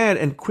own head,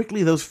 and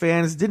quickly those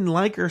fans didn't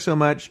like her so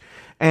much,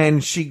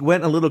 and she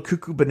went a little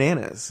cuckoo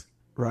bananas,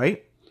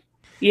 right?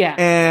 Yeah.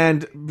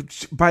 And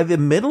by the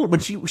middle,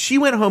 when she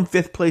went home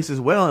 5th place as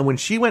well, and when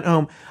she went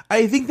home,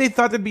 I think they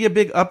thought there'd be a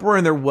big uproar,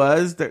 and there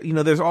was.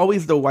 There's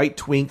always the white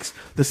twinks,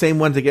 the same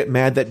ones that get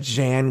mad that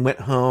Jan went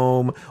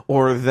home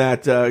or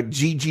that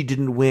Gigi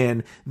didn't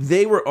win.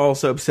 They were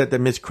also upset that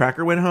Miss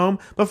Cracker went home,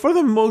 but for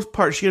the most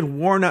part, she had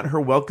worn out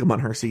her welcome on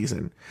her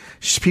season.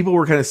 People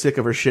were kind of sick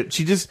of her shit.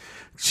 She just,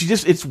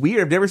 it's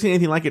weird. I've never seen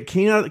anything like it.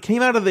 Came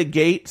out of the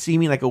gate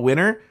seeming like a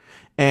winner,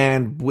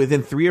 and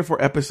within 3 or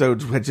 4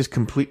 episodes had just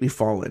completely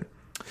fallen.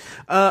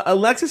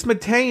 Alexis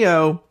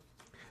Mateo,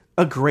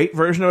 a great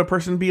version of a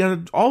person being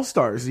an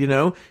All-Stars,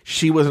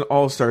 She was an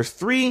All-Stars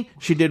 3,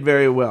 she did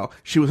very well.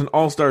 She was an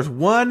All-Stars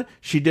 1,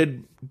 she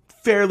did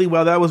fairly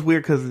well. That was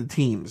weird because of the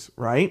teams,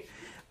 right?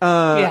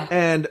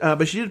 Yeah.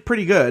 But she did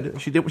pretty good.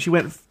 She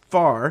went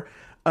far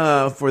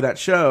for that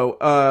show.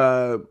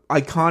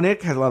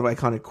 Iconic, has a lot of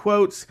iconic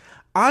quotes.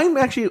 I'm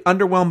actually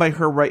underwhelmed by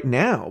her right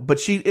now, but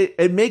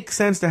it makes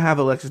sense to have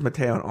Alexis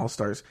Mateo on All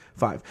Stars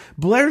 5.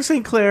 Blair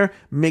St. Clair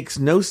makes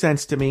no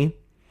sense to me.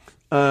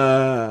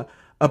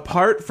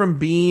 Apart from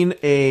being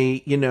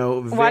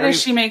why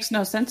does she makes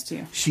no sense to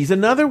you? She's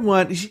another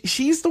one.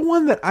 She's the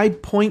one that I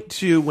point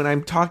to when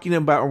I'm talking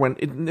about, or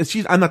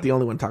I'm not the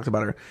only one who talks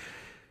about her.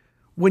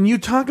 When you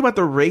talk about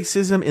the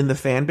racism in the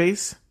fan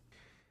base,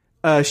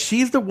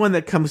 she's the one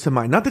that comes to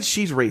mind. Not that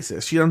she's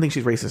racist. I don't think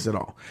she's racist at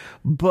all,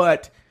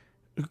 but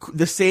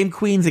the same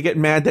queens that get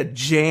mad that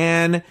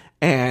Jan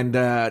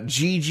and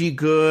Gigi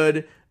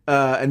Good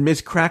and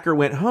Miss Cracker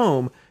went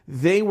home,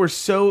 they were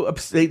so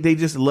upset. They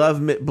just love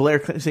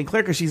Blair St.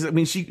 Clair because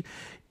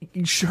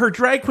her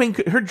drag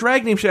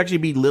name should actually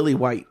be Lily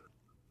White.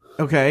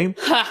 Okay.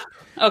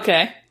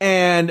 Okay.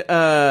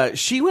 And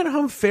she went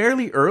home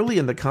fairly early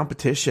in the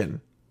competition.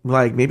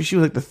 Like maybe she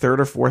was like the 3rd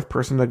or 4th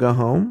person to go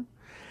home.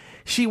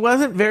 she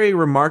wasn't very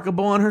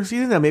remarkable on her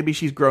season. Now, maybe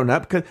she's grown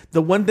up, because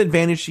the one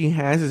advantage she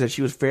has is that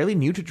she was fairly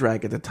new to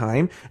drag at the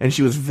time, and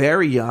she was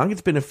very young.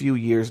 It's been a few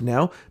years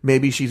now.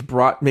 Maybe she's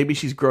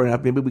grown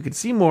up. Maybe we could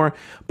see more,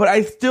 but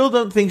I still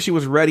don't think she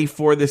was ready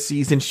for this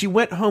season. She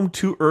went home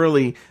too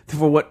early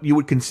for what you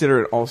would consider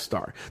an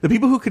all-star. The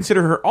people who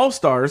consider her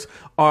all-stars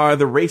are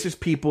the racist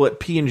people at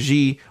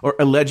P&G, or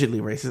allegedly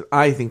racist.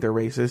 I think they're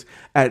racist,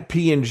 at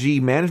P&G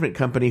Management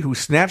Company, who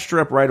snatched her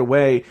up right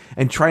away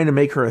and trying to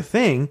make her a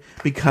thing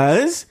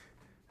because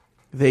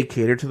they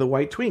cater to the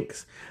white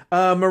twinks.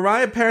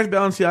 Mariah Paris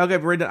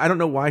Balenciaga, I don't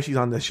know why she's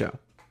on this show.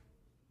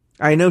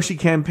 I know she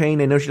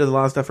campaigned. I know she does a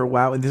lot of stuff for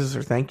WoW, and this is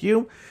her thank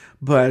you.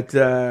 But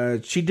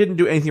she didn't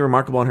do anything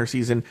remarkable in her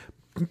season.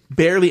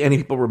 Barely any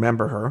people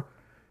remember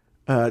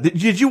her.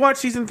 Did you watch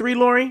season 3,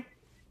 Lori?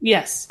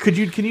 Yes. Can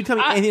you tell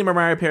me anything about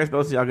Mariah Paris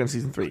Balenciaga in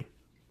season 3?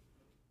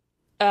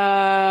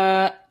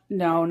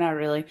 No, not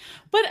really.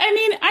 But I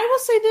mean, I will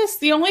say this: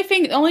 the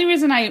only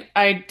reason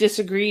I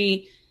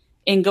disagree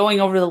in going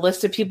over the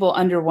list of people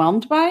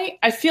underwhelmed by,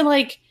 I feel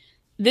like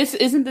this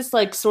isn't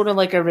like sort of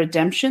like a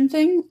redemption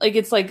thing. Like,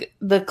 it's like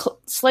the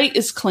slate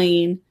is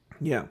clean.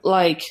 Yeah.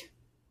 Like,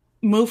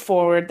 move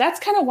forward.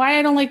 That's kind of why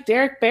I don't like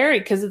Derek Barry,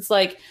 because it's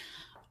like,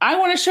 I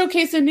want to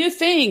showcase a new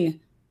thing.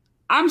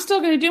 I'm still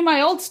going to do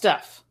my old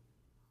stuff.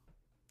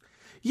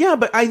 Yeah,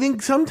 but I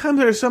think sometimes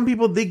there are some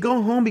people, they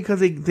go home because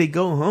they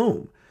go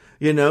home.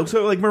 You know,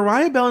 so like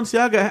Mariah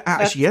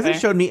Balenciaga, she hasn't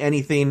showed me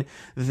anything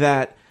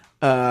that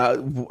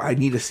I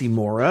need to see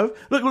more of.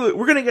 Look,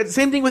 we're going to get the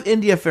same thing with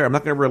India Farah. I'm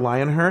not going to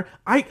rely on her.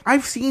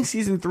 I've seen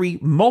season 3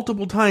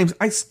 multiple times.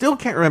 I still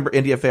can't remember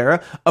India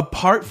Farah,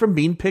 apart from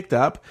being picked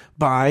up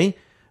by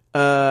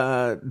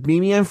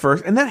Mimi Ann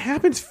First. And that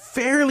happens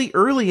fairly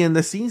early in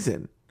the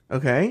season.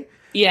 Okay?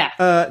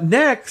 Yeah.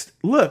 Next,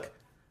 look,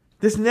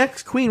 this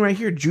next queen right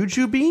here,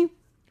 Jujubee,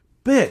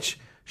 bitch.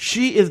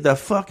 She is the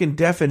fucking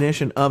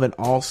definition of an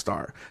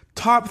all-star.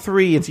 Top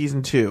 3 in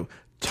season 2.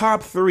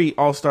 Top 3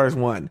 All-Stars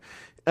 1.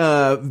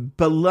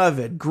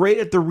 Beloved. Great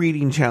at the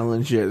reading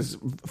challenges.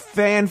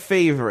 Fan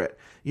favorite.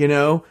 You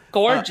know?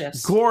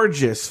 Gorgeous.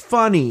 Gorgeous.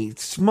 Funny.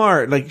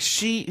 Smart. Like,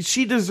 she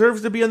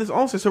deserves to be on this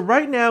All-Star. So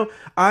right now,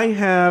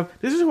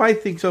 this is who I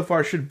think so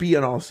far should be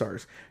on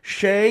All-Stars.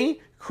 Shay,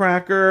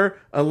 Cracker,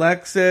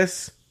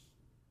 Alexis,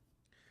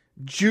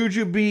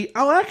 Jujubee.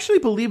 I'll actually,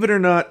 believe it or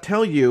not,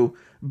 tell you,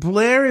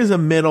 Blair is a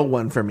middle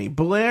one for me.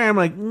 Blair, I'm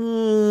like,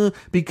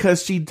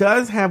 because she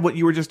does have what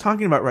you were just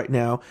talking about right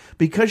now.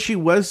 Because she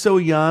was so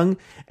young,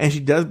 and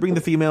she does bring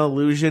the female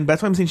illusion.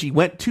 That's why I'm saying she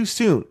went too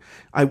soon.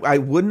 I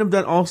wouldn't have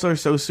done All-Star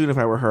so soon if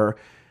I were her.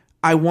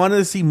 I wanted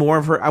to see more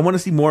of her. I want to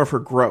see more of her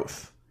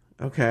growth.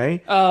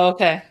 Okay? Oh,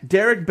 okay.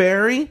 Derek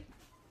Barry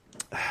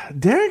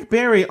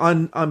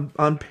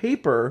on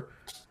paper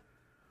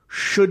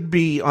should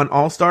be on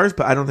All-Stars,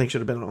 but I don't think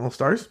should have been on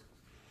All-Stars.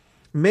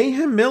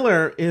 Mayhem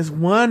Miller is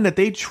one that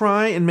they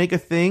try and make a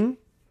thing.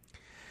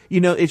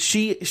 You know,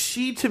 she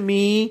to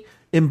me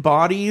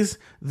embodies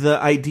the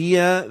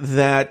idea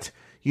that,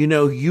 you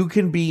know, you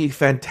can be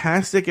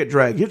fantastic at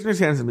drag. You have to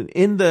understand something.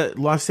 In the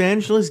Los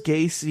Angeles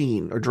gay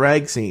scene or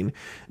drag scene,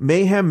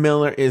 Mayhem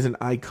Miller is an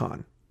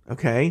icon.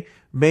 Okay?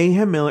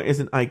 Mayhem Miller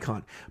is an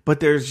icon. But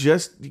there's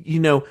just,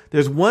 you know,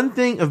 there's one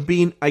thing of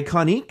being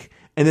iconic,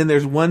 and then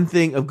there's one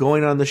thing of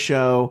going on the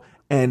show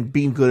and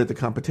being good at the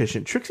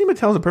competition. Trixie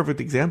Mattel is a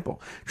perfect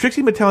example.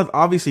 Trixie Mattel has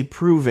obviously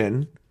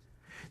proven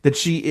that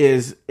she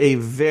is a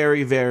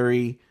very,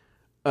 very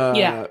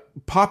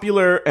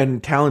popular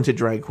and talented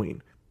drag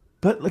queen.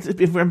 But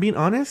if I'm being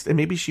honest, and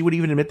maybe she would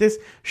even admit this,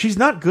 she's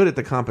not good at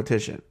the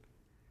competition.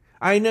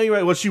 I know you're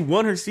right. Well, she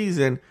won her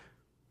season.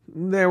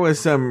 There was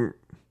some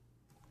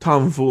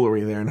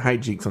tomfoolery there and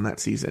hijinks on that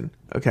season.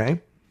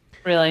 Okay?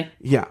 Really?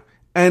 Yeah.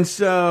 And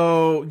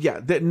so, yeah,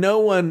 that no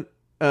one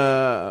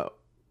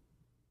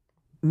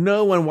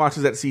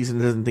watches that season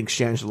and doesn't think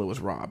Shangela was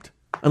robbed.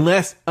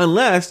 Unless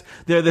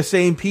they're the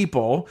same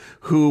people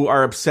who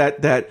are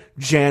upset that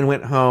Jan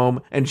went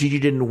home and Gigi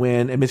didn't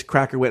win and Miss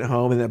Cracker went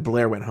home and that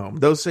Blair went home.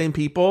 Those same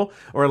people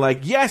are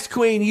like, yes,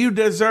 Queen, you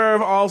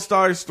deserve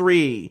All-Stars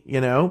 3,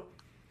 you know?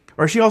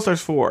 Or is she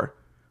All-Stars 4?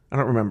 I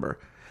don't remember.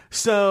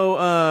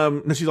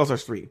 So, no, she's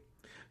All-Stars 3.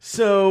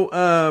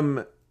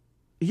 So,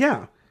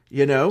 yeah,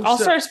 you know.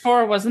 All-Stars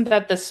 4, wasn't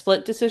that the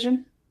split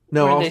decision?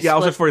 No,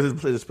 All-Stars 4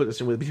 is the split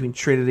decision between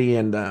Trinity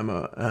and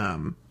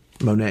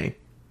Monet.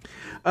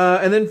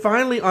 And then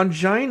finally,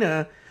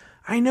 Ongina.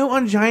 I know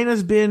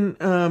Ongina's been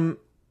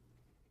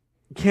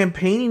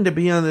campaigning to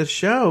be on this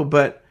show,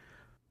 but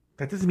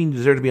that doesn't mean you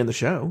deserve to be on the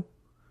show.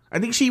 I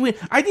think she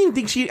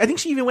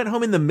even went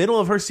home in the middle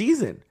of her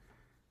season.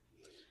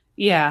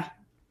 Yeah.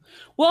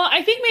 Well,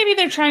 I think maybe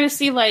they're trying to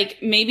see, like,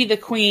 maybe the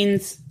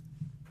queens.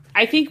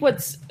 I think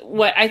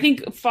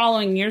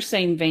following your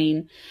same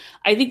vein,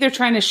 I think they're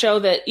trying to show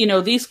that, you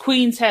know, these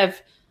queens have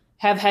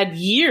had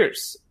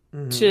years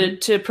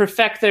to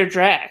perfect their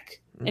drag.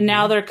 And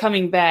now they're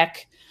coming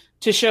back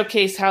to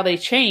showcase how they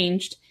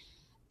changed.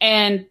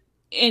 And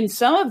in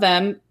some of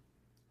them,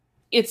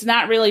 it's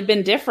not really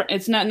been different.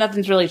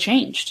 Nothing's really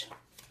changed.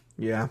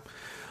 Yeah.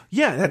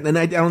 Yeah, and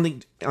I don't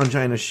think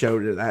Angina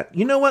showed her that.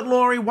 You know what,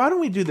 Lori? Why don't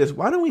we do this?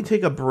 Why don't we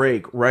take a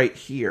break right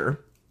here?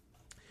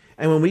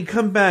 And when we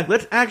come back,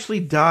 let's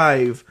actually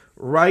dive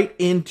right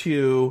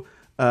into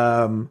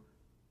the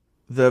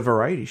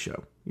variety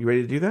show. You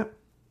ready to do that?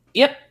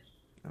 Yep.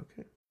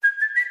 Okay.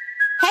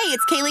 Hey,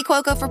 it's Kaylee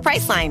Cuoco for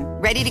Priceline.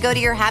 Ready to go to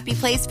your happy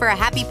place for a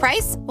happy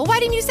price? Well, why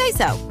didn't you say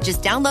so?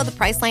 Just download the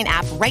Priceline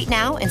app right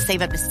now and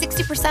save up to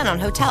 60% on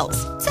hotels.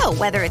 So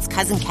whether it's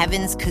Cousin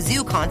Kevin's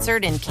Kazoo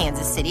Concert in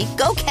Kansas City,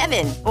 go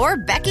Kevin, or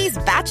Becky's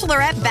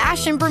Bachelorette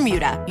Bash in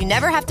Bermuda, you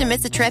never have to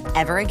miss a trip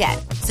ever again.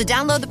 So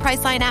download the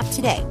Priceline app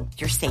today.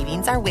 Your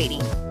savings are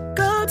waiting.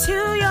 Go to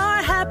your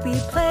happy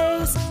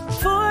place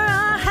for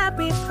a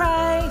happy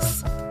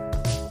price.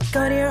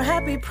 Go to your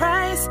happy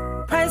price,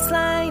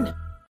 Priceline.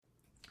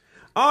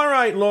 All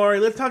right, Lori,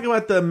 let's talk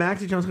about the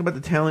Maxie Jones, talk about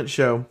the talent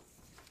show.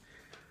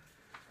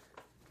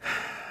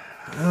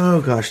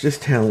 Oh, gosh, this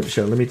talent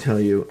show, let me tell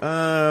you.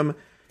 I'm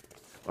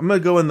going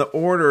to go in the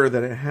order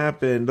that it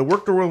happened. The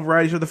Work the World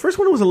variety show. The first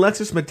one was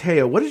Alexis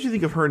Mateo. What did you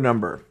think of her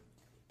number?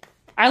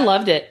 I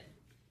loved it.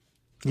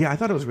 Yeah, I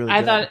thought it was really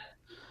good.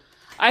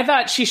 I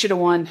thought she should have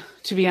won,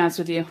 to be honest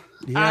with you.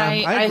 Yeah,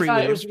 I agree thought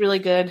with it you. was really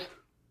good.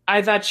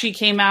 I thought she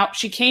came out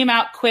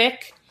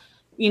quick.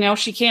 You know,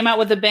 she came out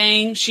with a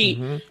bang. She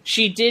kept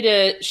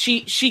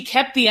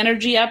the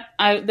energy up.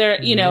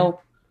 You know,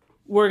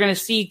 we're going to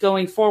see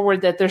going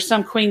forward that there's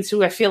some queens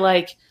who I feel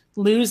like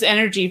lose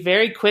energy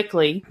very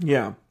quickly.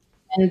 Yeah.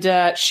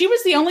 And she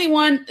was the only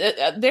one.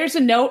 There's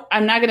a note.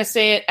 I'm not going to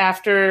say it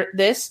after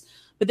this,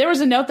 but there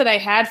was a note that I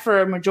had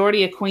for a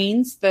majority of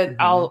queens that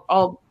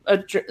I'll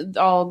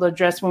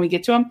address when we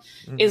get to them.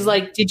 Is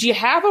like, did you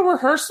have a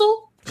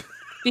rehearsal?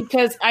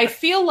 Because I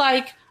feel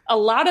like a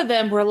lot of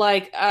them were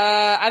like,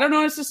 I don't know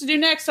what I'm supposed to do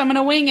next. I'm going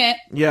to wing it.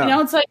 Yeah. You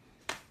know, it's like,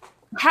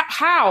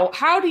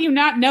 how do you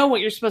not know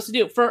what you're supposed to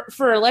do?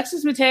 For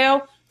Alexis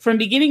Mateo, from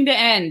beginning to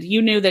end,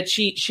 you knew that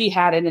she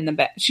had it in the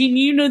back.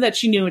 You knew that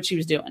she knew what she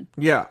was doing.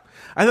 Yeah.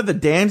 I thought the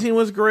dancing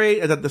was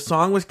great. I thought the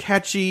song was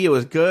catchy. It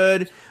was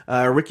good.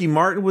 Ricky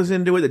Martin was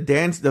into it.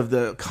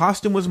 The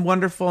costume was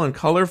wonderful and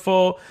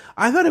colorful.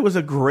 I thought it was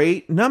a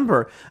great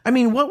number. I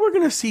mean, what we're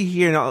going to see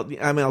here,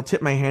 and I'll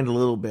tip my hand a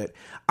little bit.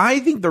 I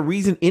think the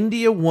reason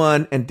India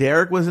won and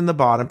Derek was in the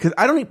bottom, because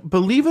I don't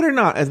believe it or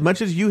not, as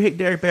much as you hate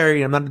Derek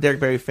Barry, and I'm not a Derek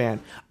Barry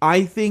fan,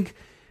 I think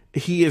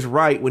he is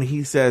right when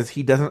he says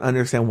he doesn't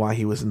understand why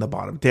he was in the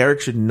bottom. Derek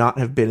should not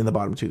have been in the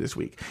bottom two this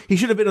week. He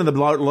should have been in the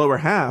lower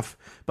half,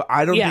 but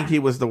I don't think he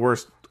was the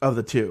worst of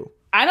the two.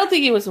 I don't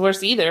think he was the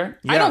worst either.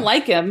 Yeah. I don't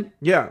like him.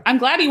 Yeah. I'm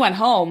glad he went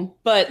home.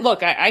 But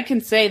look, I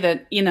can say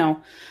that, you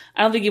know,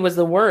 I don't think he was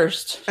the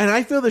worst. And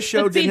I feel the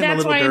show did him a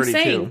little dirty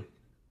too.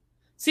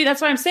 See,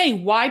 that's why I'm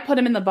saying, why put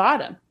him in the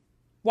bottom?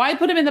 Why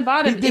put him in the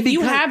bottom? If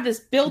you have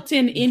this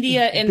built-in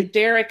India and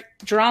Derek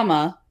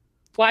drama,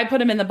 why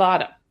put him in the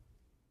bottom?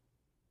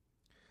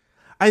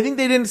 I think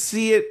they didn't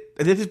see it.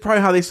 This is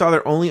probably how they saw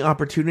their only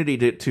opportunity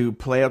to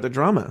play out the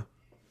drama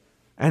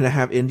and to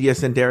have India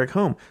send Derek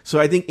home. So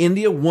I think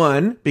India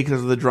won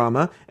because of the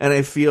drama, and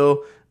I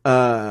feel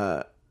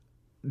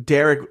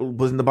Derek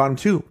was in the bottom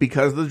too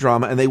because of the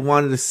drama, and they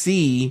wanted to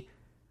see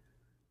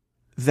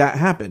that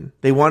happen.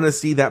 They wanted to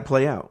see that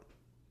play out.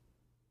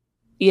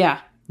 Yeah.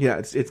 Yeah,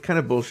 it's kind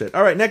of bullshit.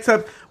 All right, next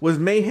up was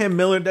Mayhem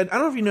Miller. I don't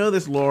know if you know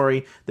this,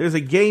 Lori. There's a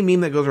gay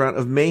meme that goes around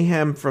of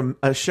Mayhem from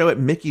a show at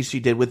Mickey's she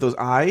did with those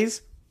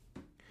eyes.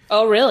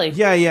 Oh, really?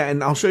 Yeah,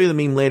 and I'll show you the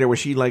meme later where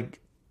she like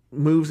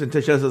moves and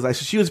shows those eyes.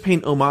 So she was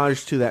paying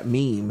homage to that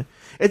meme.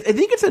 I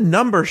think it's a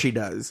number she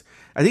does.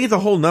 I think it's a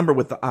whole number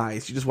with the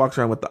eyes. She just walks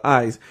around with the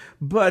eyes.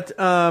 But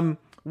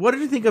what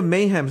did you think of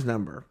Mayhem's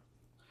number?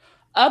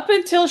 Up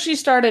until she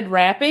started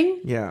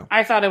rapping, yeah,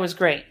 I thought it was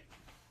great.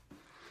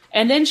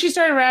 And then she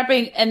started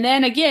rapping, and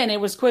then again, it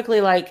was quickly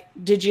like,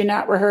 did you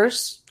not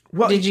rehearse?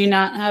 Well, did you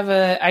not have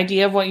an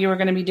idea of what you were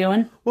going to be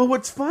doing? Well,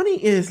 what's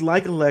funny is,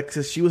 like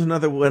Alexis, she was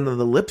another one of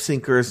the lip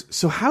syncers.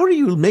 So how do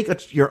you make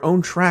your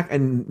own track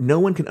and no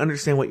one can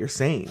understand what you're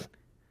saying?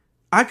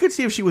 I could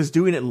see if she was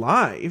doing it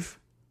live.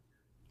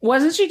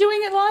 Wasn't she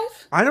doing it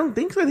live? I don't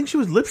think so. I think she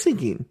was lip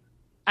syncing.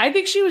 I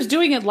think she was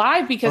doing it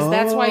live because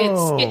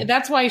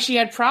that's why she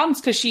had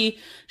problems, because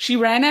she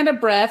ran out of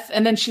breath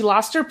and then she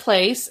lost her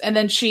place and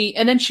then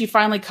she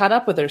finally caught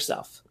up with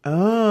herself.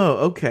 Oh,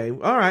 okay.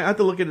 All right. I have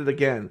to look at it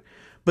again.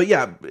 But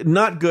yeah,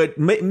 not good.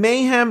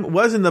 Mayhem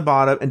was in the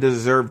bottom and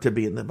deserved to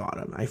be in the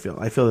bottom. I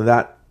feel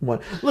that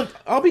one. Look,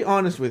 I'll be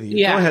honest with you.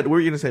 Yeah. Go ahead. What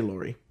are you going to say,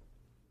 Lori?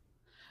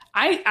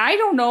 I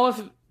don't know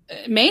if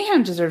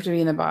Mayhem deserved to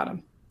be in the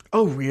bottom.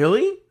 Oh,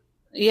 really?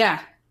 Yeah.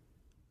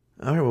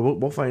 All right, well,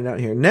 we'll find out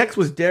here. Next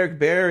was Derek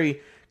Barry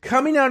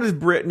coming out as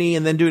Britney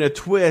and then doing a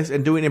twist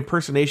and doing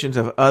impersonations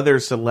of other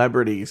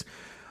celebrities.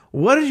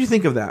 What did you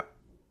think of that?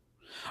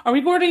 Are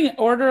we going in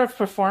order of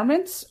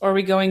performance, or are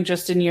we going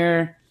just in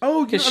your...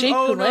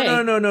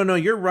 no.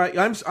 You're right.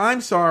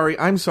 I'm sorry.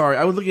 I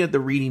was looking at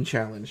the reading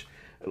challenge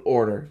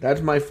order.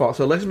 That's my fault.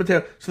 So Alexis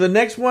Mateo. So the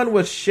next one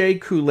was Shea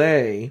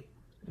Coulee.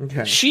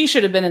 Okay. She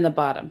should have been in the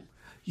bottom.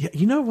 Yeah,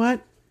 you know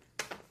what?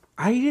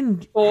 I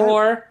didn't...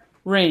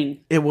 Ring.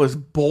 It was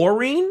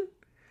boring,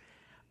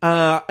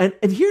 And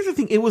here's the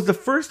thing. It was the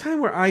first time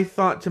where I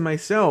thought to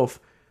myself,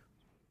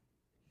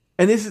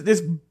 and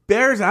this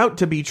bears out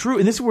to be true,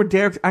 and this is where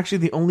Derek's actually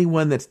the only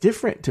one that's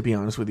different, to be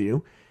honest with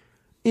you,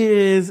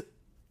 is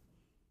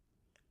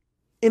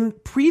in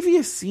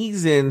previous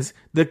seasons,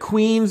 the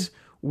queens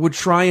would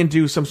try and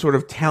do some sort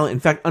of talent. In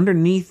fact,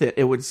 underneath it,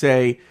 it would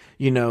say,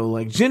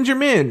 like Ginger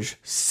Minge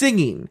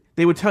singing.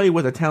 They would tell you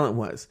what the talent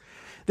was.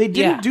 They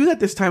didn't do that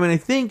this time, and I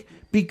think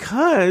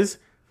because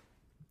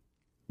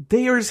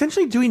they are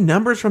essentially doing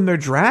numbers from their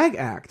drag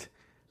act.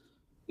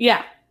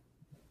 Yeah.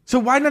 So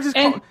why not just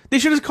they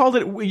should have called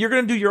it, you're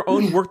going to do your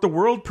own Work the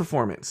World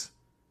performance.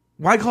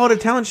 Why call it a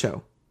talent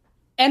show?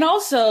 And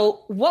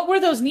also, what were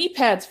those knee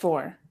pads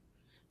for?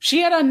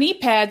 She had on knee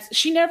pads.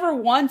 She never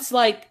once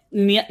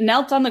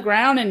knelt on the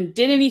ground and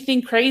did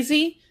anything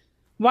crazy.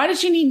 Why did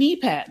she need knee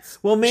pads?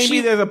 Well, maybe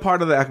there's a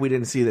part of the act we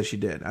didn't see that she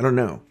did. I don't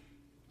know.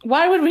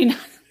 Why would we not?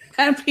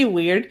 That'd be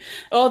weird.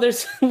 Why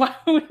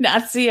would we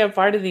not see a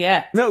part of the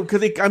act? No,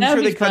 because I'm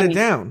sure they cut it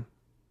down.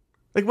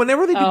 Like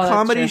whenever they do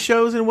comedy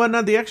shows and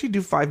whatnot, they actually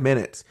do 5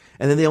 minutes,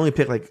 and then they only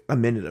pick like a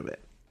minute of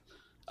it.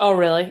 Oh,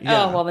 really?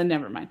 Yeah. Oh, well, then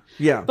never mind.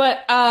 Yeah.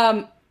 But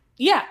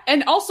yeah,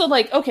 and also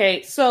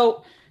okay,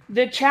 so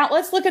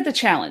let's look at the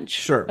challenge.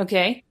 Sure.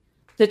 Okay.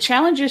 The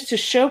challenge is to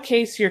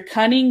showcase your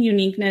cunning,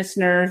 uniqueness,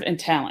 nerve, and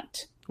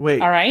talent.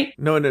 Wait. All right.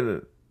 No.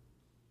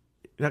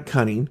 Not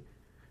cunning.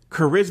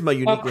 Charisma,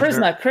 uniqueness.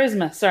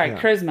 Charisma. Sorry, Yeah.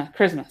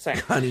 charisma. Sorry.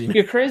 Cunning.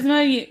 Your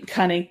charisma,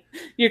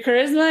 your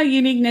charisma,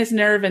 uniqueness,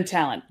 nerve, and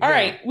talent. All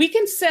right. We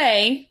can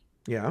say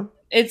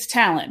it's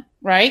talent,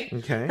 right?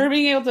 Okay. Her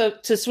being able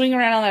to swing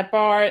around on that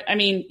bar, I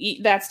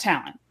mean, that's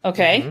talent.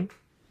 Okay. Mm-hmm.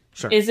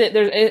 Sure. Is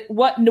it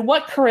what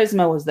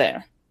charisma was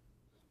there?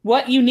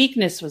 What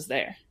uniqueness was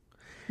there?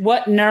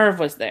 What nerve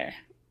was there?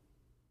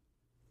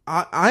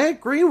 I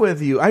agree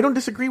with you. I don't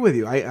disagree with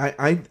you.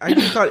 I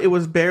just thought it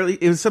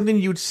was something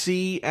you'd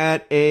see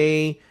at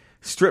a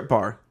strip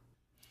bar.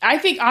 I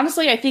think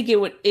you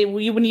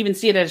wouldn't even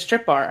see it at a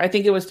strip bar. I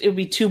think it would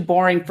be too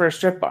boring for a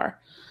strip bar.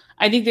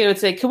 I think they would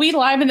say, "Can we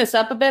liven this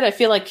up a bit? I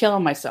feel like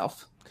killing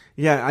myself."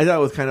 Yeah, I thought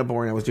it was kind of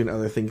boring. I was doing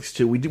other things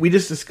too. We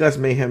just discussed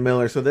Mayhem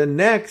Miller. So then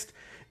next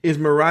is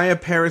Mariah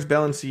Perez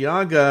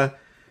Balenciaga.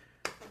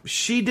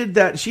 She did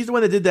that. She's the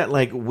one that did that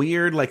like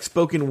weird like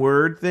spoken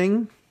word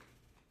thing.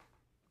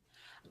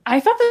 I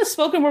thought the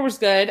spoken word was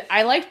good.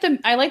 I liked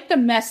the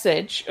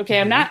message. Okay,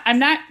 Mm-hmm. I'm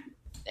not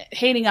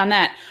hating on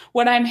that.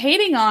 What I'm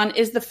hating on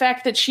is the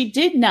fact that she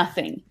did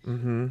nothing.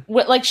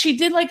 Mm-hmm. She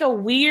did like a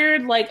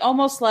weird, like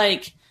almost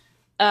like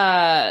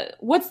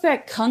what's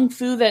that kung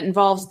fu that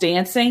involves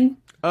dancing?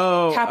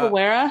 Oh,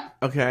 capoeira.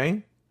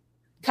 Okay.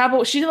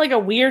 She did like a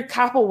weird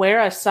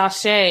capoeira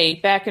sachet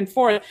back and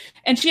forth,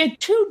 and she had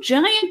 2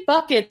 giant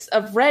buckets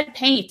of red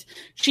paint.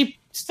 She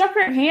stuck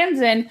her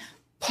hands in,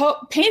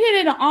 painted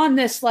it on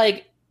this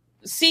like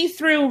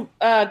see-through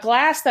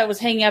glass that was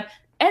hanging up,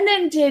 and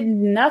then did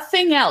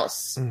nothing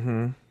else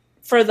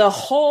for the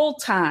whole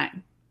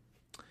time.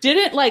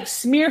 Didn't like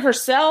smear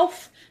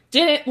herself,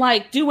 didn't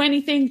like do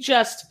anything,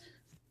 just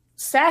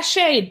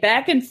sashayed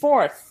back and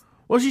forth.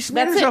 Well, she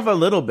smeared herself a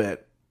little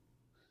bit.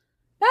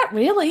 Not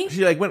really.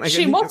 She like went.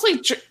 She mostly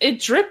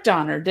it dripped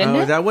on her, didn't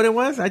it? Is that what it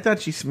was? I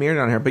thought she smeared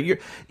on her. But you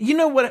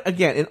know what?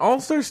 Again, in All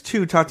Stars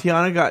 2,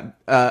 Tatiana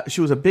got.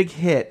 She was a big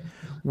hit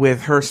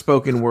with her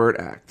spoken word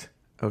act.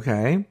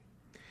 Okay,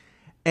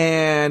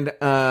 and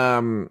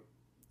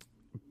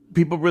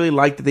people really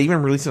liked it. They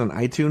even released it on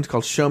iTunes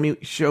called "Show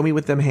Me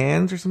with Them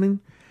Hands" or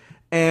something.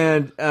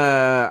 And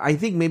I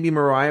think maybe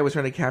Mariah was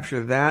trying to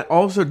capture that.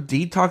 Also,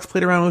 Detox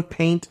played around with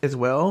paint as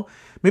well.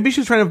 Maybe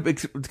she was trying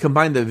to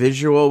combine the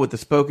visual with the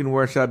spoken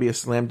word, so that'd be a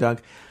slam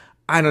dunk.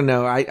 I don't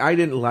know. I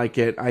didn't like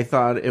it. I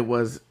thought it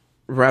was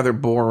rather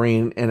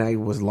boring, and I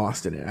was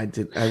lost in it.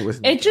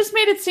 It just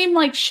made it seem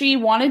like she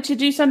wanted to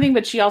do something,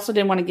 but she also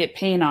didn't want to get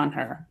paint on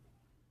her,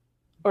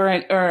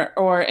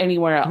 or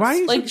anywhere else. Why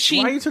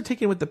are you so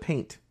taken with the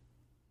paint?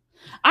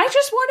 I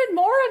just wanted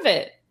more of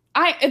it.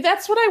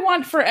 That's what I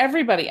want for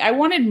everybody. I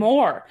wanted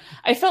more.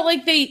 I felt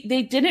like they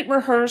didn't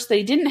rehearse.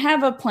 They didn't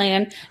have a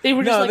plan. They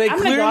were just like, I'm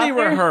clearly gonna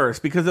go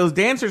rehearsed because those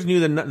dancers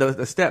knew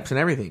the steps and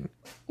everything.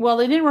 Well,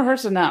 they didn't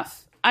rehearse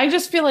enough. I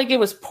just feel like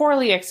it was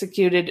poorly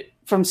executed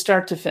from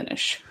start to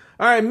finish.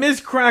 All right,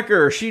 Ms.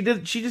 Cracker. She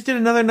just did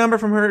another number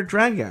from her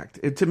drag act.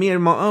 To me,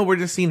 we're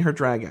just seeing her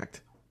drag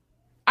act.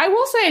 I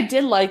will say I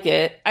did like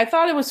it. I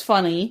thought it was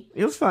funny.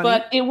 It was funny,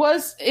 but it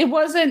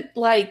wasn't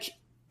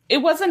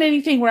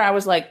anything where I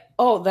was like,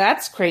 oh,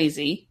 that's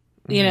crazy,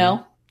 you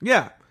know?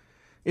 Yeah.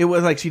 It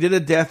was like she did a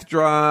death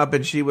drop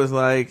and she was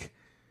like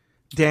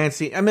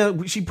dancing. I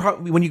mean, she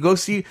probably, when you go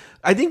see,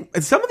 I think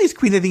some of these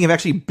queens, I think, have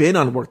actually been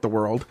on Work the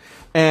World.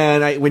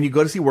 And when you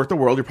go to see Work the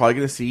World, you're probably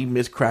going to see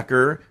Ms.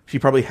 Cracker. She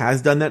probably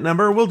has done that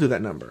number or will do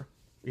that number,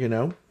 you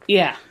know?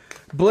 Yeah.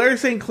 Blair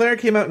St. Clair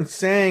came out and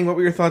sang. What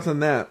were your thoughts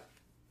on that?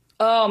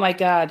 Oh, my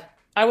God.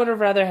 I would have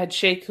rather had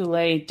Shea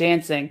Coulee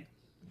dancing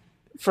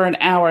for an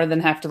hour than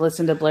have to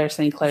listen to Blair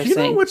St. Clair sing. You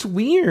know what's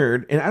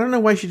weird, and I don't know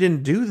why she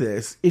didn't do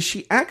this, is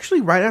she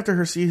actually, right after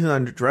her season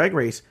on Drag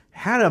Race,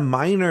 had a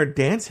minor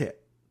dance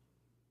hit.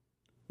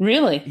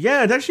 Really?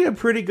 Yeah, it's actually a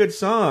pretty good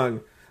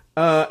song.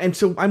 And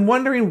so I'm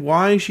wondering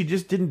why she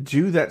just didn't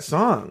do that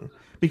song,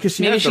 because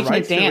she Maybe has she the can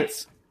rights to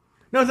dance. it.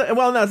 No,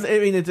 I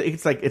mean,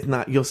 it's like, it's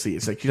not. You'll see.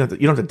 It's like you don't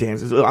have to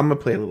dance. I'm gonna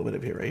play a little bit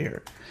of it right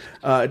here.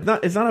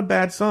 It's not a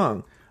bad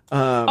song.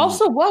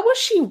 Also, what was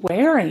she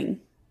wearing?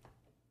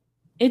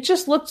 It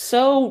just looked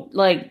so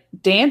like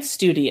dance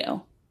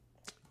studio.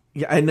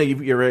 Yeah, I know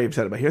you're very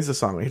upset about it. Here's the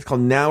song. It's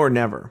called Now or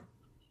Never.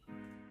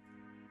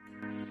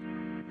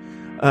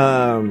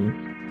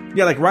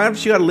 Yeah, like right after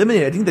she got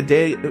eliminated, I think the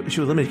day she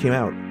was eliminated came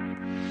out.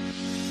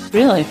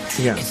 Really?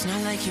 Yeah. It's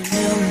not like you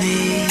knew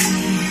me.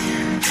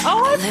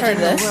 Oh, I've heard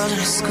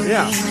this.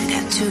 Yeah.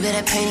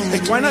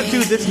 Like, why not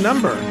do this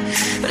number?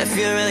 But if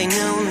you really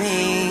knew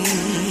me,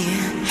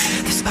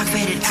 the spark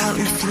faded out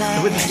in the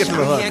flash. Let's just get to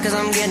the hook. Yeah, 'cause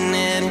I'm getting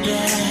it.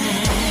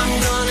 I'm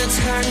gonna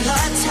turn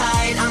the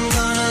tide. I'm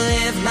gonna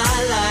live my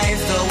life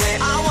the way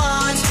I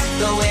want,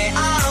 the way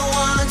I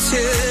want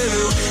to.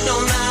 No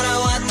matter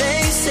what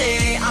they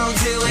say, I'll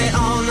do it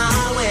all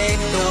my way,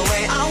 the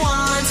way I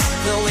want,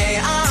 the way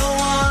I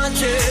want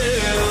to.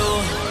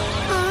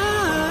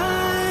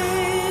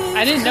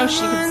 I didn't know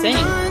she could sing.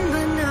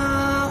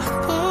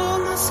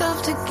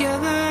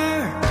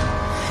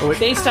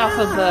 Based off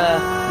of the...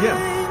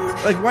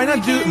 Yeah. Like, why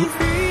not do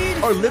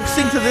or lip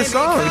sync to this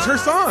song? It's her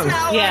song.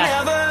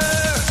 Yeah.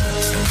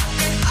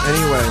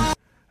 Anyway,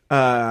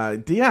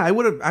 yeah, I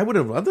would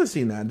have loved to have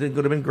seen that. It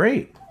would have been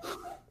great.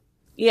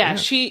 Yeah,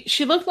 she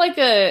looked like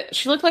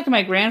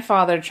my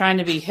grandfather trying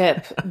to be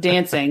hip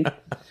dancing,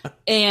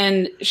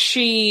 and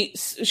she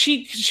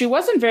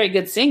wasn't very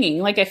good singing.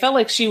 Like, I felt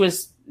like she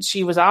was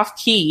off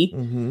key,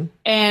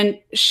 and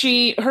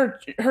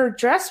her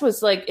dress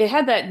was like, it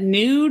had that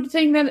nude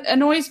thing that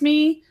annoys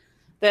me,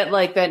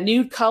 that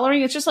nude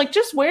coloring. It's just like,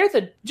 just wear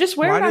it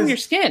on your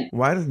skin.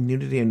 Why does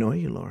nudity annoy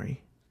you, Lori?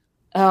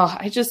 Oh,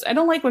 I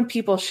don't like when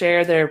people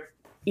share their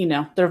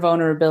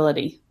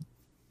vulnerability.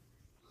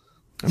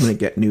 I'm gonna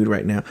get nude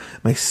right now.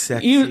 My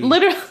sexy. You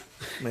literally.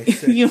 My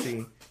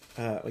sexy.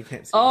 I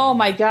can't see. Oh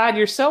my God,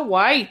 you're so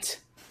white.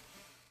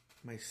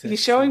 My sexy, You're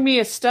showing me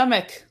a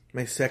stomach.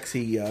 my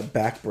sexy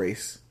back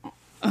brace.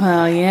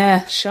 Oh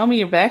yeah, show me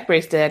your back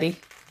brace, Daddy.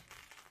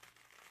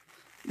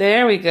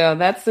 There we go.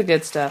 That's the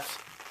good stuff.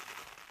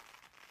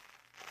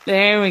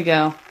 There we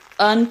go.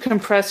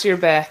 Uncompress your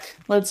back.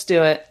 Let's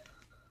do it.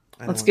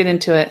 Let's get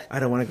into it. I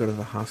don't want to go to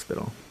the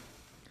hospital,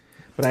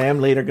 but I am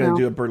later going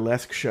to do a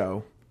burlesque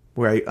show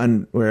where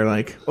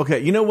okay,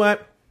 you know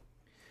what,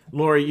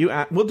 Lori,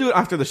 we'll do it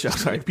after the show.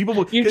 Sorry, people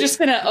will. You're just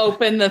going to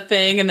open the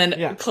thing and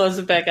then close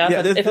it back up.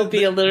 Yeah, it'll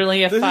be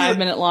literally a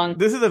 5-minute long.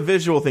 This is a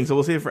visual thing, so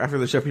we'll save it for after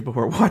the show. People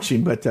who are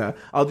watching, but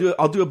I'll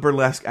do a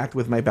burlesque act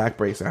with my back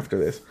brace after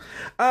this.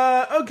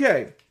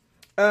 Okay.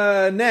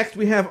 Next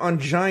we have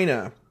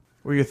Angina.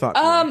 What are your thoughts?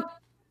 Lori?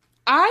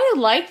 I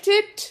liked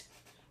it,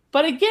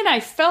 but again, I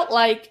felt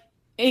like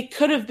it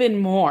could have been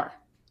more.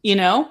 You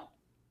know,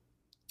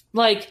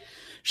 like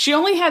she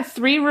only had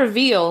 3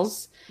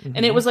 reveals.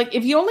 And it was like,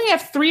 if you only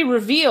have 3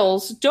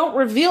 reveals, don't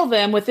reveal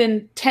them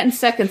within 10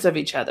 seconds of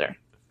each other.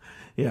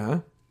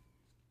 Yeah.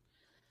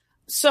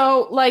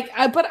 So,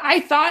 but I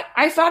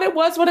thought it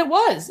was what it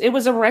was. It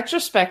was a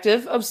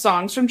retrospective of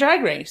songs from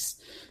Drag Race.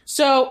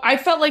 So I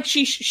felt like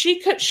she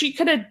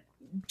could have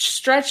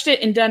stretched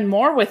it and done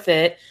more with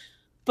it.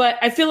 But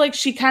I feel like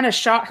she kind of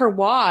shot her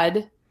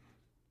wad,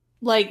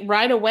 like,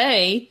 right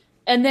away,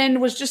 and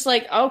then was just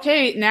like,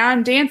 okay, now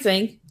I'm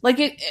dancing. Like,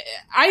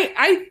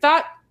 I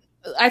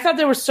thought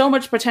there was so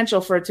much potential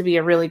for it to be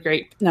a really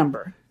great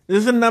number. This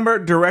is a number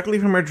directly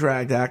from her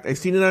drag act. I've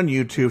seen it on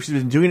YouTube. She's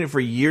been doing it for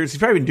years. She's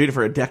probably been doing it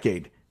for a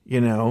decade,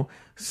 you know?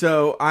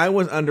 So I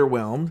was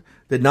underwhelmed,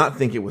 did not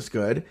think it was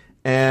good.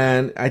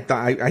 And I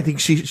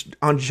think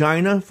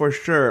Angina, for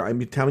sure,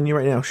 I'm telling you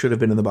right now, should have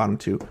been in the bottom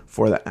 2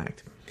 for that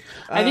act.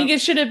 I think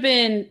it should have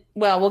been,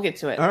 well, we'll get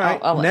to it. All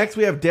right. Next,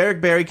 we have Derek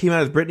Barry came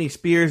out as Britney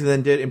Spears and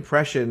then did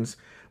impressions.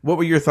 What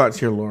were your thoughts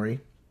here, Lori?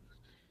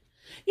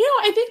 You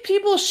know, I think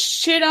people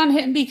shit on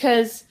him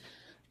because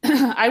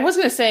I was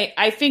going to say,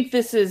 I think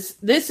this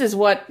is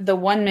what the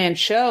one-man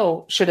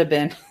show should have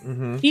been.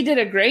 Mm-hmm. He did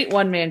a great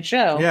one-man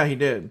show. Yeah, he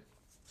did.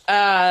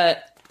 I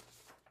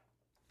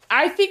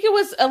think it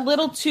was a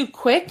little too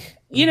quick.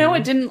 You know,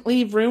 it didn't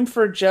leave room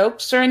for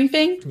jokes or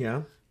anything.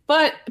 Yeah.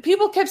 But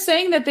people kept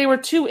saying that they were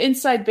too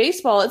inside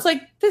baseball. It's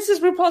like, this is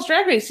RuPaul's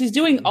Drag Race. He's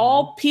doing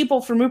all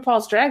people from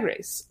RuPaul's Drag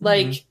Race.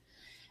 Like,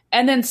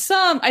 and then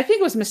I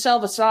think it was Michelle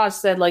Visage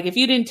said, like, if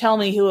you didn't tell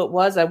me who it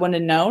was, I wouldn't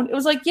have known. It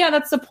was like, yeah,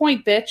 that's the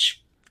point, bitch.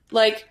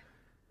 Like,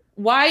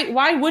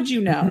 why would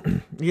you know?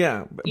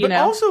 Yeah. But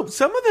also,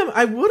 some of them,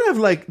 I would have,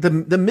 like, the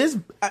Miz,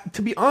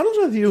 to be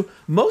honest with you,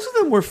 most of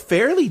them were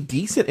fairly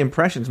decent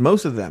impressions.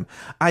 Most of them.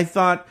 I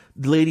thought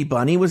Lady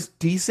Bunny was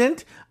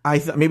decent. I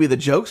thought maybe the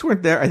jokes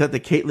weren't there. I thought the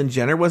Caitlyn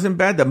Jenner wasn't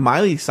bad. The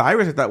Miley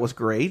Cyrus I thought was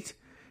great.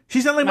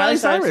 She sounded like Miley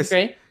Cyrus.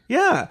 Great.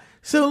 Yeah.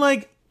 So,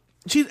 like,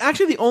 she's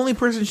actually the only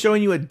person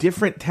showing you a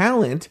different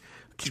talent.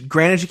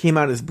 Granted, she came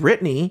out as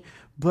Britney,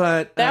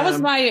 but that was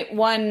my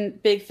one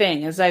big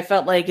thing. Is I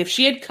felt like if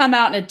she had come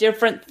out in a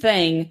different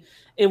thing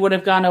it would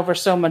have gone over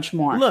so much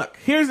more. Look,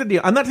 here's the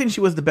deal. I'm not saying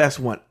she was the best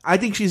one. I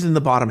think she's in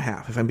the bottom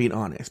half, if I'm being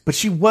honest. But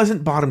she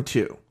wasn't bottom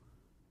 2.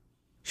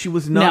 She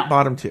was not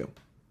bottom 2.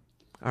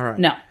 All right.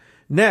 No.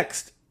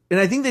 Next, and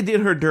I think they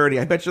did her dirty.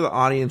 I bet you the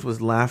audience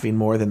was laughing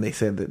more than they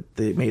said that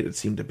they made it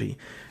seem to be.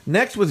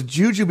 Next was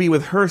Jujubee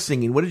with her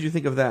singing. What did you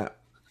think of that?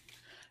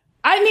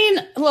 I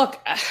mean, look,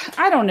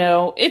 I don't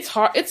know. It's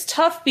hard. It's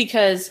tough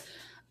because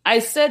I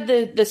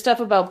said the stuff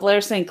about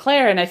Blair St.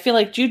 Clair, and I feel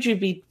like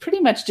Jujubee pretty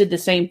much did the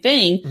same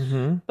thing.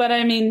 Mm-hmm. But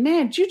I mean,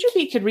 man,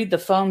 Jujubee could read the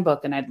phone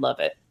book, and I'd love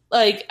it.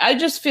 Like, I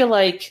just feel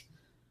like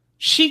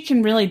she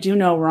can really do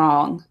no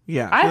wrong.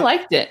 Yeah. I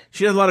liked it.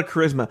 She has a lot of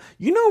charisma.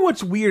 You know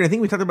what's weird? I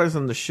think we talked about this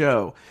on the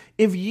show.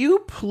 If you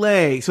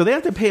play, so they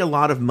have to pay a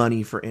lot of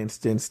money, for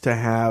instance, to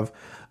have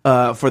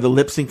for the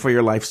lip sync for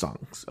your life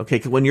songs. Okay,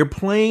 'cause when you're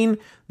playing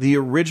the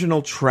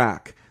original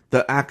track,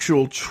 the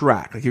actual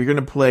track, like if you're going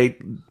to play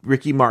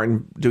Ricky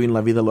Martin doing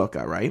La Vida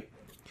Loca, right?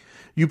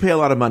 You pay a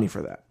lot of money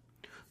for that.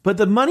 But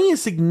the money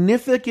is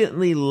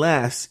significantly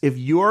less if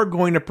you're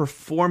going to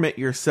perform it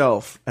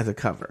yourself as a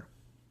cover.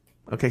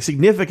 Okay,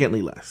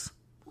 significantly less.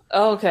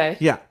 Oh, okay.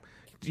 Yeah.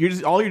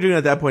 All you're doing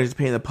at that point is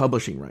paying the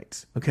publishing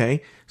rights.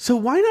 Okay? So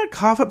why not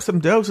cough up some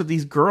dough so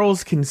these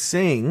girls can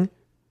sing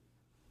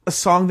a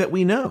song that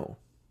we know?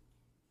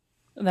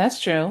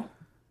 That's true.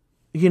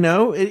 You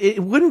know, it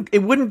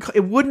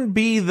wouldn't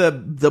be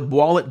the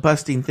wallet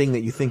busting thing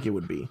that you think it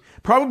would be.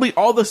 Probably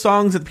all the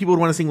songs that people would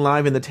want to sing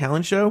live in the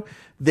talent show,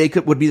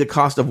 would be the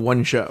cost of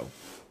one show.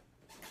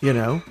 You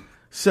know?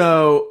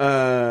 So,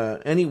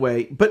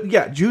 anyway, but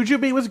yeah,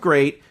 Jujubee was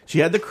great. She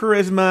had the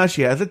charisma,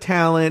 she has the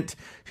talent,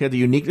 she had the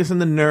uniqueness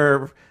and the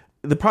nerve.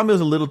 The problem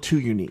was a little too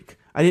unique.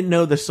 I didn't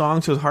know the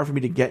song, so it was hard for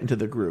me to get into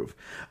the groove.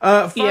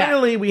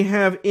 Finally, we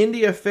have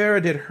India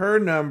Farah did her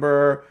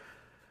number.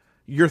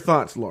 Your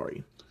thoughts,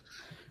 Lori?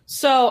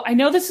 So, I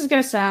know this is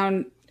going to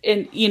sound,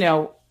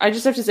 I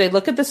just have to say,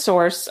 look at the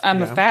source.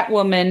 I'm a fat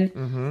woman,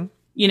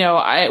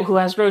 who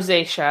has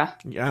rosacea.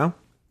 Yeah.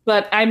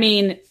 But, I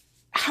mean,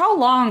 how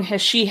long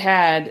has she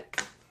had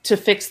to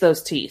fix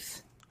those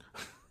teeth?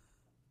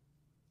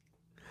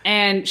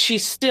 And she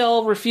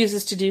still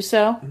refuses to do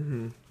so?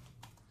 Mm-hmm.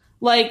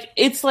 Like,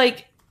 it's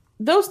like,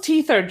 those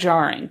teeth are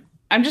jarring.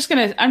 I'm just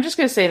gonna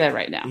say that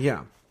right now.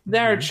 Yeah.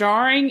 They're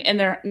jarring and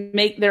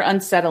they're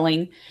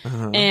unsettling.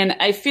 Uh-huh. And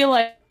I feel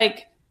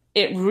like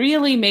it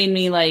really made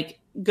me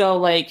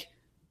go I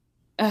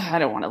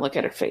don't want to look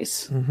at her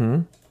face.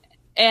 Mm-hmm.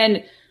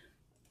 And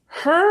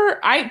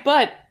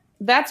but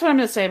that's what I'm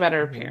going to say about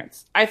her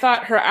appearance. I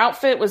thought her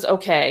outfit was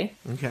okay.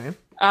 Okay.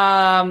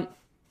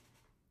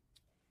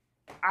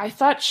 I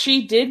thought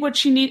she did what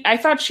she needed. I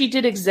thought she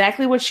did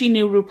exactly what she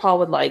knew RuPaul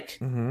would like.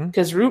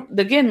 Because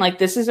again,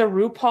 this is a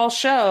RuPaul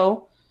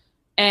show,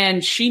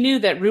 and she knew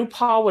that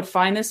RuPaul would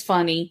find this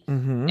funny,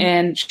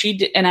 and she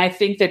did. And I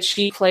think that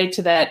she played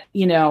to that.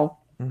 She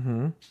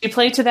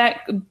played to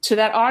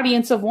that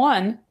audience of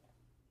one,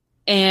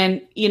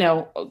 and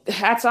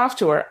hats off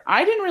to her.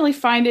 I didn't really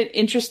find it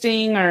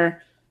interesting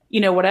or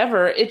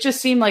whatever. It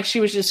just seemed like she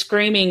was just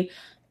screaming,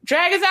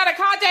 "Drag is not a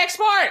contact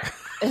sport,"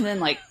 and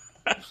then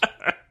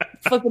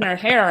flipping her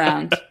hair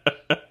around.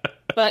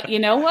 But you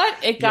know what?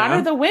 It got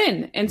her the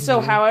win. And so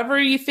whatever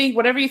you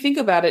think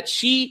about it,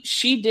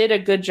 she did a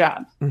good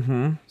job.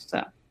 Mm-hmm.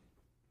 So.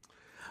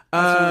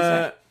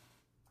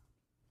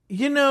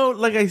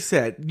 Like I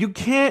said, you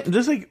can't,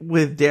 just like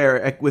with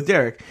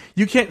Derek,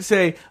 you can't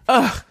say,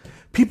 ugh,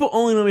 people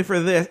only know me for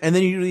this, and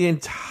then you do the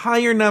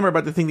entire number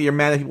about the thing that you're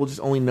mad that people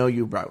just only know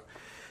you about.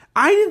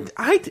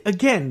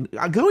 Again,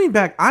 going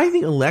back, I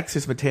think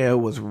Alexis Mateo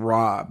was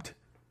robbed.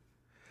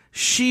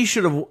 She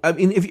should have. I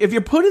mean, if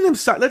you're putting them,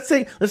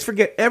 let's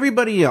forget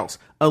everybody else.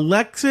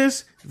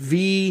 Alexis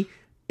v.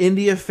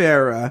 India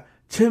Farah.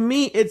 To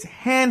me, it's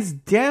hands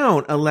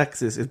down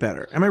Alexis is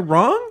better. Am I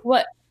wrong?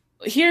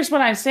 Here's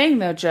what I'm saying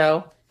though,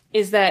 Joe,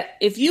 is that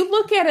if you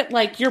look at it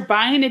like you're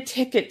buying a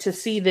ticket to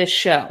see this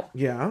show,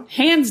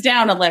 hands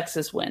down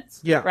Alexis wins.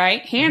 Yeah,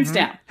 right. Hands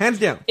down. Hands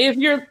down. If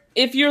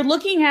you're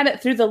looking at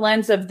it through the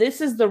lens of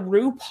this is the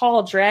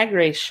RuPaul Drag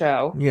Race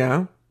show.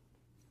 Yeah.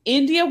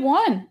 India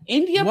won.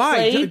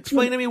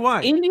 Explain to me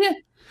why. India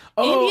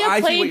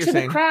played to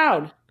the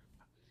crowd.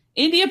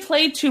 India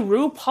played to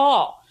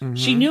RuPaul.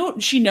 Mm-hmm.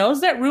 She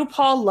knows that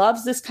RuPaul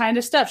loves this kind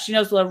of stuff. She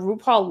knows that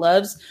RuPaul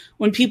loves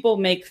when people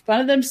make fun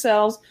of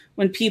themselves,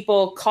 when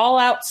people call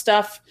out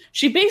stuff.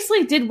 She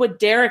basically did what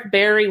Derek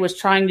Barry was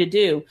trying to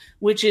do,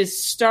 which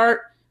is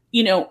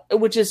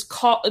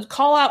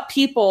call out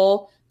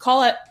people,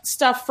 call out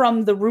stuff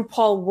from the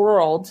RuPaul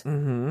world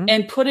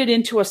and put it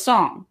into a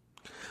song.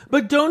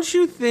 But don't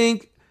you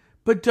think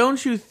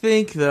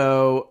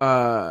though,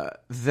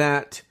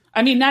 that...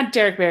 I mean, not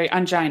Derek Barry,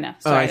 Angina.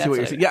 Sorry, I see what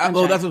you're saying. Yeah,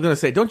 Angina. That's what I was going to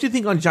say. Don't you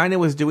think Angina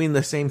was doing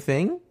the same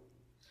thing?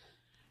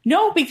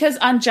 No, because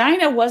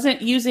Angina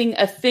wasn't using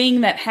a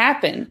thing that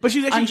happened. But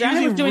she's actually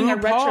Angina was doing RuPaul. A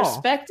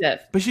retrospective.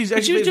 But she was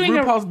doing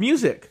RuPaul's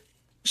music.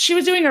 She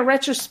was doing a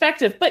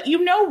retrospective. But so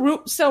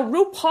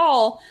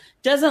RuPaul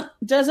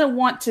doesn't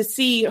want to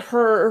see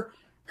her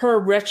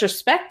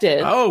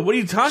retrospective. Oh, what are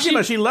you talking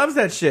about? She loves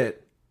that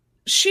shit.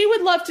 she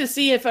would love to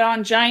see if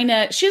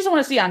Ongina. She doesn't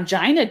want to see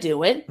Ongina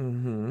do it.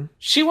 Mm-hmm.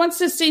 She wants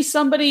to see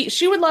somebody.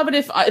 She would love it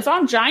if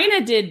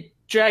Ongina did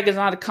drag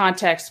out of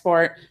contact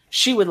sport.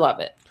 She would love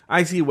it.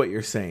 I see what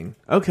you're saying.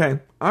 Okay.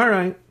 All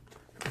right.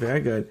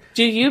 Very good.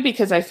 Do you?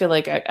 Because I feel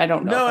like I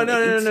don't know.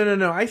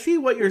 No. I see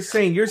what you're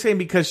saying. You're saying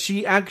because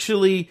she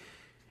actually,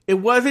 it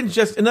wasn't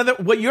just another,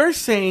 what you're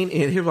saying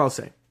is, here's what I'll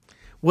say.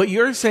 What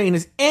you're saying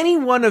is any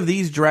one of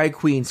these drag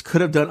queens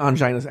could have done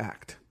Ongina's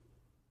act.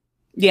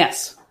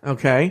 Yes.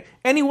 Okay?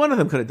 Any one of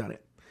them could have done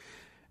it.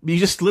 You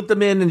just slip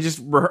them in and just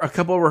a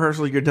couple of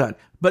rehearsals, you're done.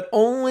 But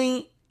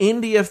only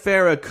India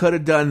Farah could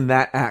have done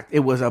that act.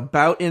 It was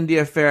about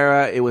India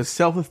Farah. It was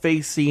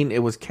self-effacing.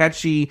 It was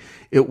catchy.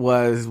 It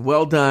was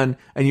well done.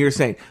 And you're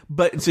saying,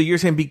 so you're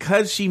saying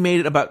because she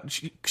made it about,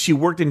 she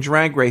worked in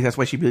Drag Race, that's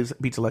why she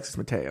beats Alexis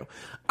Mateo.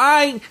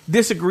 I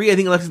disagree. I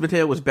think Alexis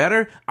Mateo was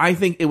better. I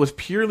think it was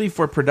purely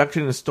for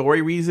production and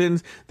story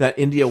reasons that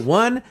India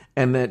won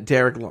and that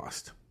Derek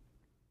lost.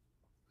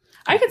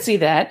 I could see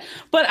that.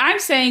 But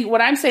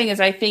what I'm saying is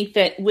I think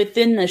that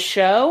within the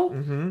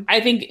show, I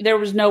think there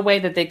was no way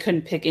that they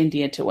couldn't pick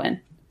India to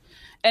win.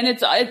 And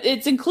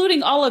it's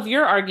including all of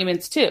your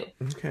arguments too.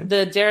 Okay.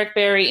 The Derek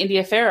Barry,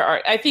 India Farah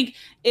art. I think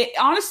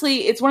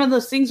honestly, it's one of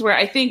those things where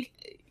I think,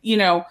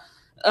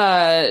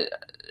 RuPaul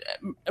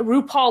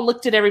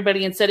looked at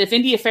everybody and said, if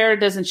India Farah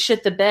doesn't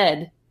shit the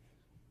bed,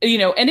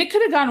 and it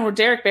could have gone with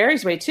Derek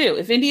Barry's way too.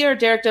 If India or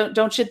Derek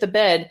don't shit the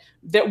bed,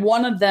 that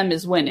one of them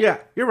is winning. Yeah,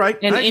 you're right.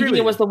 And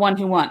India was the one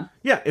who won.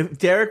 Yeah, if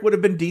Derek would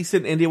have been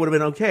decent, India would have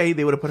been okay.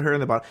 They would have put her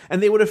in the bottom,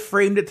 and they would have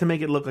framed it to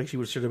make it look like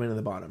she should have been in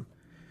the bottom.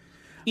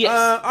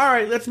 Yes. All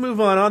right, let's move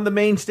on. On the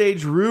main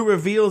stage, Rue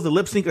reveals the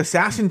lip sync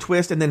assassin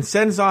twist and then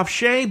sends off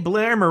Shea,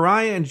 Blair,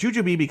 Mariah, and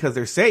Jujubee because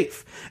they're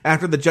safe.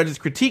 After the judges'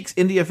 critiques,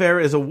 India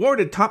Farah is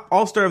awarded Top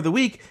All-Star of the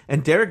Week,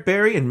 and Derek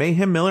Barry and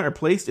Mayhem Miller are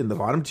placed in the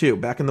bottom two.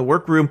 Back in the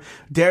workroom,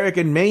 Derek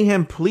and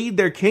Mayhem plead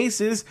their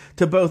cases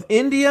to both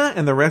India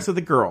and the rest of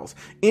the girls.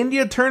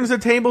 India turns the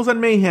tables on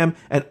Mayhem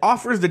and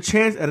offers the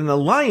chance at an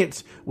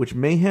alliance, which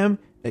Mayhem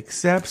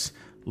accepts.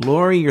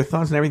 Lori, your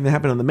thoughts on everything that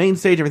happened on the main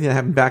stage, everything that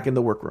happened back in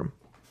the workroom?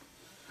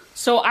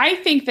 So I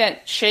think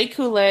that Shea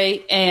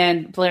Coulee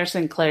and Blair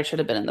Sinclair should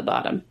have been in the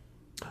bottom.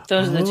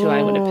 Those are the two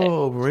I would have picked.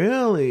 Oh,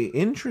 really?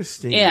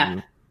 Interesting.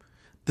 Yeah.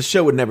 The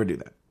show would never do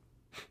that.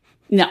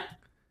 No.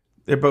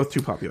 They're both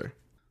too popular.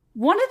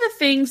 One of the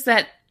things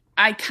that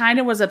I kind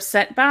of was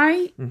upset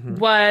by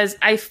was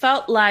I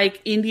felt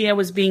like India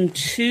was being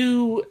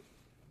too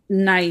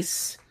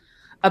nice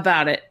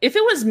about it. If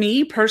it was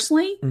me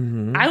personally,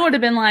 I would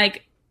have been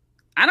like,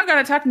 I don't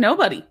got to talk to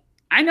nobody.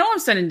 I know I'm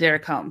sending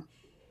Derek home.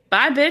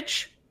 Bye,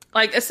 bitch.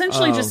 Like,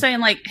 essentially just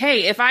saying, like,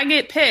 hey, if I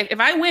get picked, if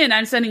I win,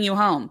 I'm sending you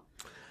home.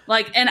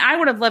 Like, and I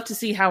would have loved to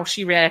see how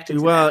she reacted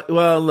to that.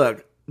 Well,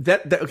 look,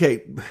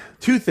 okay,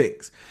 two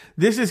things.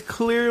 This is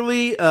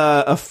clearly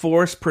a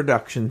forced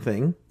production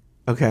thing,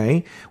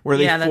 okay, where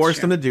they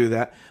forced them to do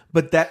that.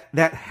 But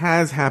that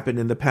has happened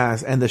in the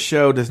past, and the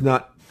show does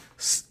not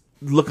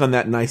look on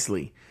that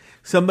nicely.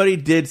 Somebody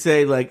did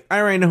say, like, I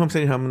already know who I'm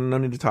sending home, no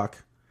need to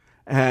talk.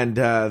 And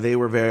they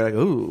were very like,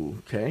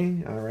 ooh,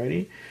 okay,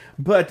 alrighty.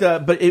 But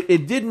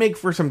it did make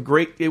for some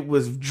great. It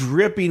was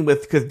dripping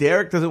with because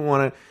Derek doesn't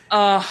want to.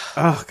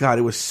 Oh God,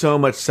 it was so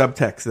much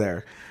subtext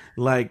there.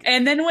 Like,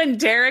 and then when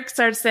Derek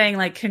starts saying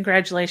like,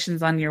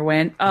 "Congratulations on your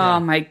win," oh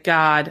my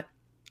God,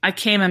 I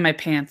came in my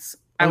pants.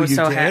 I was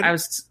so happy.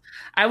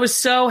 I was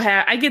so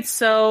happy. I get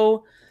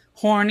so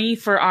horny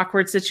for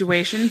awkward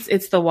situations.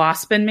 It's the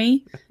wasp in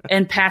me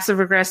and passive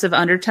aggressive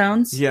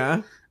undertones.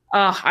 Yeah.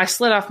 I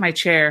slid off my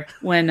chair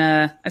when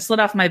I slid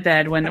off my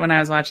bed when I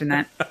was watching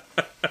that.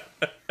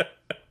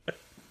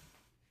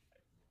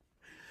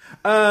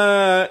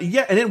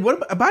 Yeah, and then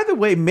what? By the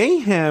way,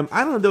 Mayhem.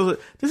 I don't know.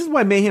 This is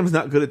why Mayhem's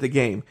not good at the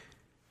game.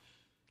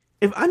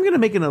 If I'm gonna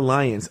make an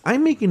alliance,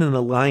 I'm making an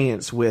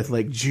alliance with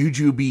like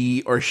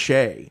Jujubee or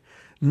Shea,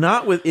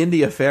 not with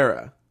India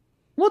Farah.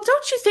 Well,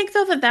 don't you think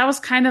though that was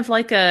kind of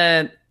like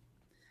a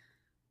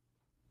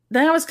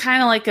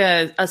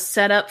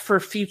setup for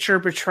future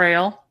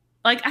betrayal?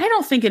 Like, I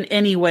don't think in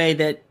any way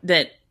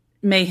that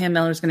Mayhem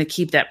Miller is going to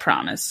keep that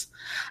promise.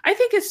 I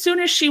think as soon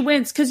as she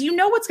wins, because you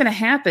know what's going to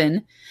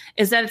happen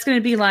is that it's going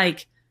to be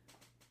like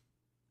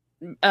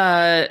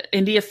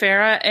India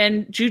Farah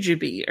and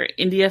Jujubee, or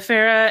India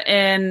Farah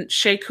and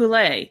Shea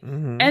Coulee,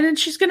 and then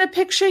she's going to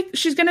pick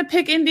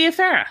India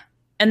Farah,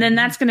 and then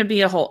that's going to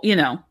be a whole.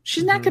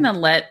 She's not going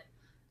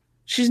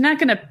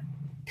to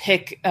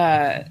pick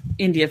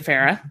India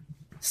Farah.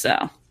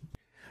 So,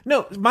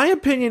 no, my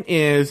opinion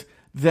is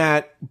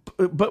that,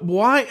 but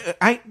why?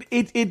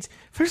 It's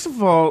first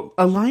of all,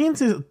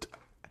 alliances.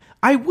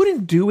 I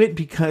wouldn't do it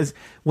because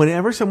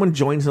whenever someone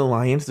joins an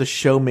alliance, the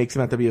show makes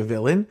them out to be a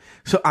villain.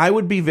 So I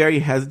would be very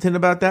hesitant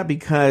about that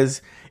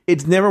because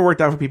it's never worked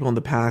out for people in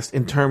the past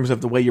in terms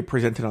of the way you're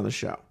presented on the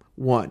show.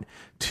 1.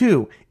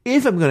 2,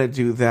 if I'm going to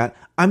do that,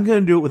 I'm going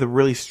to do it with a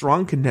really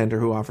strong contender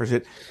who offers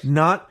it,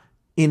 not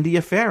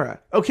India Farah.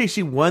 Okay,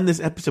 she won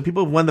this episode.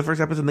 People have won the first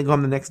episode and they go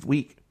on the next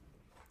week.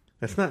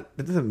 That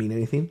doesn't mean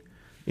anything,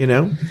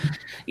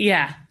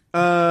 Yeah.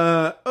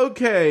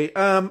 Okay.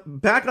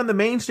 Back on the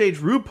main stage,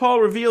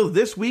 RuPaul reveals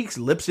this week's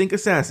Lip Sync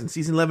Assassin,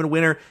 season 11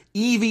 winner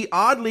Evie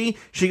Oddly.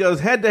 She goes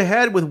head to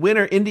head with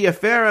winner India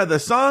Farah. The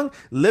song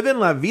 "Livin'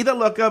 La Vida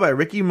Loca" by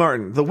Ricky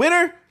Martin. The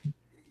winner,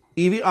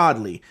 Evie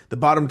Oddly. The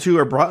bottom two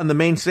are brought on the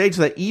main stage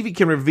so that Evie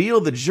can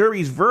reveal the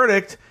jury's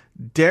verdict.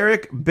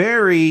 Derek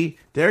Barry,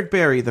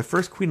 the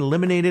first queen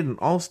eliminated in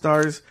All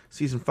Stars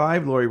season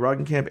 5. Lori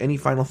Roggenkamp, any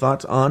final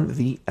thoughts on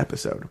the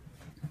episode?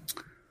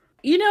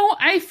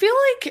 I feel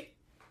like,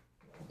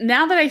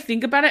 now that I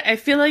think about it, I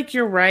feel like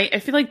you're right. I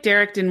feel like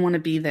Derek didn't want to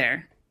be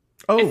there.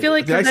 Oh, I feel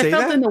like did I say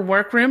felt that? in the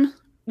workroom.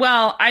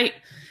 Well, I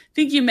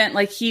think you meant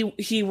like he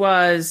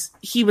was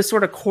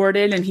sort of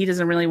courted and he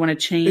doesn't really want to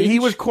change. He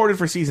was courted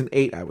for season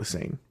 8, I was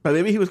saying. But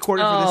maybe he was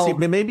courted for this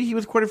season. Maybe he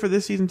was courted for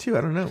this season too.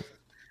 I don't know.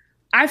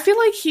 I feel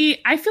like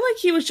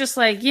he was just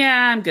like,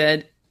 yeah, I'm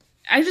good.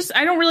 I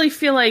don't really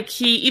feel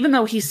like even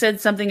though he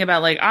said something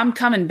about like, I'm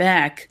coming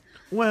back.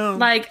 Well,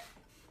 like,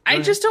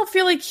 I just don't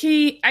feel like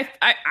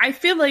I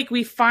feel like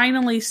we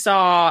finally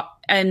saw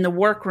in the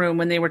workroom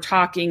when they were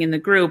talking in the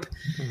group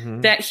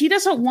that he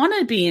doesn't want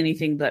to be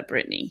anything but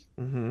Britney.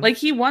 Like,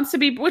 he wants to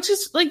be, which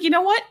is like, you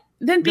know what?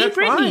 Then be that's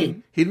Britney.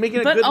 fine. He'd make it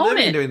a good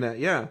living doing that.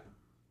 Yeah.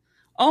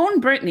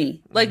 Own Britney.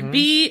 Like,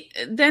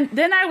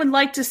 then I would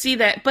like to see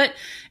that. But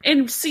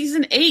in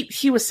season 8,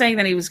 he was saying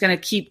that he was going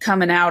to keep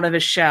coming out of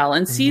his shell.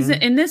 And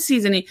in this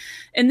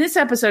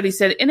episode, he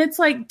said, and it's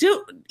like,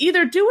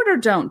 either do it or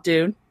don't,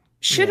 dude.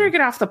 Shit or get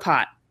off the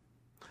pot.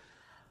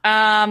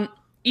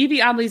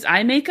 Evie Oddly's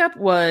eye makeup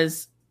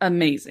was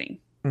amazing.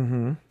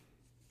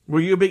 Were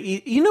you a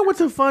big... You know what's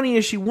so funny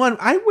is she won.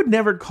 I would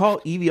never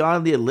call Evie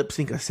Oddly a lip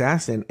sync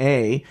assassin,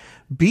 A.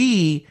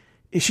 B,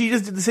 she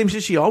just did the same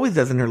shit she always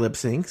does in her lip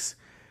syncs.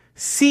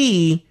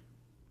 C,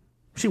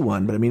 she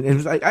won, but I mean, it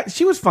was,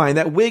 she was fine.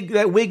 That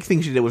wig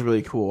thing she did was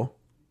really cool.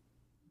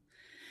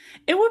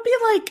 It would be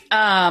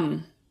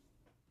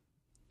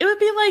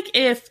like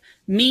if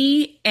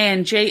me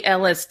and Jay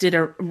Ellis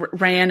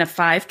ran a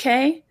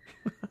 5K.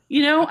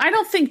 I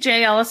don't think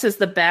Jay Ellis is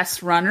the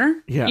best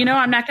runner. Yeah.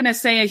 I'm not going to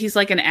say he's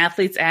like an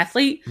athlete's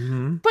athlete.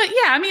 But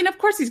yeah, I mean, of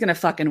course he's going to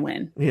fucking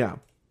win. Yeah.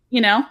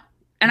 And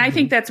I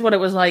think that's what it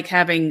was like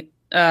having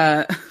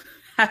her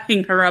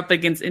up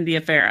against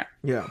India Farah.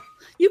 Yeah.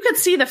 You could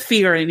see the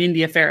fear in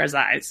India Farah's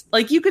eyes.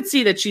 Like, you could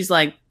see that she's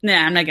like, nah,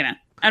 I'm not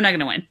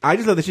gonna win. I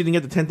just thought that she didn't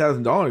get the $10,000.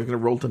 It's going to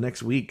roll to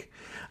next week.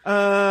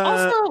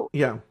 Also,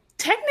 yeah.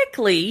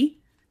 Technically,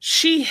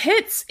 she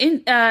hits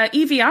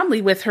Evie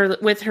Oddly with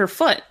her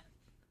foot.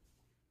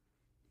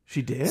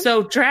 She did?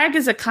 So drag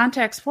is a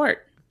contact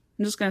sport.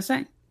 I'm just gonna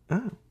say.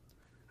 Oh.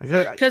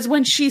 Because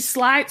when she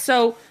slides,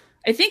 so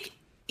I think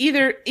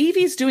either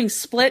Evie's doing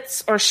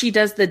splits or she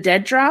does the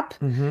dead drop,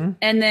 and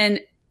then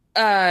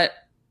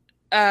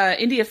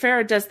India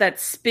Farah does that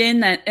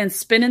spin and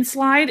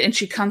slide, and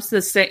she comes to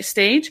the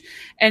stage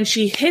and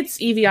she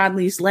hits Evie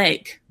Oddly's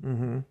leg.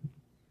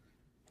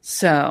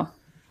 So.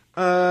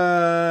 No,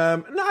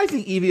 I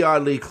think Evie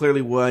Oddly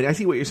clearly won. I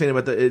see what you're saying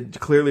about it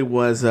clearly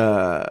was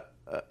a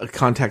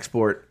contact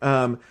sport.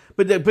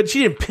 But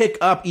she didn't pick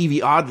up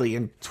Evie Oddly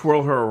and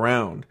twirl her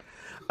around.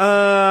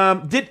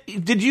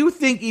 Did you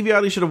think Evie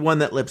Oddly should have won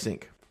that lip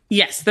sync?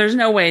 Yes, there's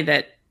no way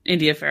that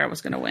India Farah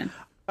was going to win.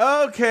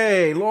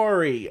 Okay,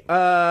 Lori.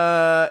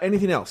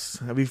 Anything else?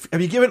 Have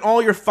you given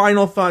all your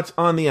final thoughts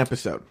on the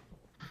episode?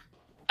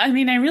 I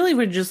mean, I really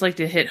would just like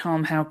to hit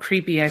home how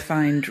creepy I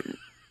find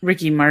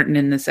Ricky Martin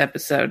in this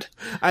episode.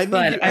 I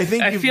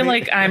feel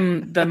like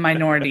I'm the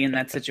minority in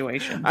that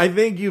situation. I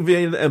think you've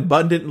been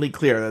abundantly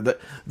clear.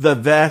 The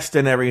vest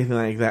and everything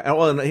like that.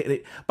 Well,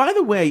 by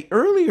the way,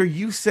 earlier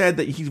you said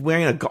that he's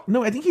wearing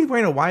I think he's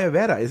wearing a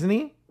Guayabera, isn't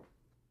he?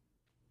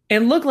 It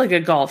looked like a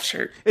golf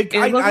shirt. It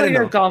looked like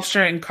a golf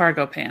shirt and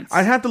cargo pants.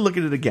 I'd have to look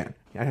at it again.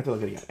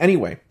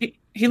 Anyway.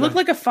 He looked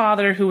like a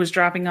father who was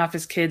dropping off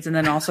his kids and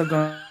then also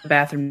going to the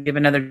bathroom to give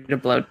another to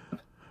blow.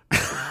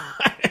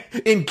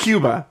 In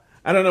Cuba.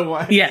 I don't know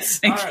why. Yes,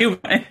 in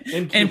Cuba.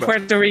 In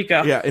Puerto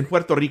Rico. Yeah, in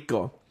Puerto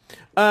Rico.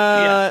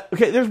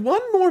 Okay, there's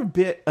one more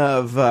bit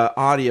of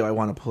audio I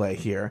want to play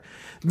here.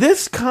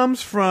 This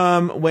comes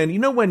from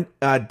when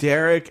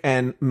Derek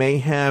and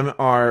Mayhem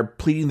are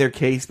pleading their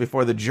case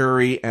before the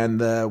jury and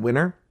the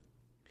winner.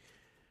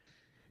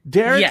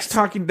 They're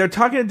talking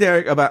to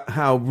Derek about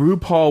how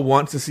RuPaul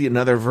wants to see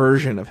another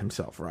version of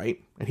himself,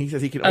 right? And he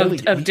says he can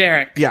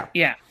Derek. Yeah.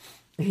 Yeah.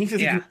 And he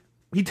says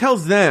he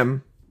tells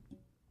them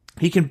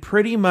he can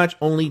pretty much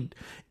only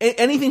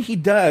anything he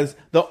does,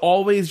 they'll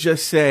always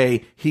just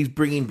say he's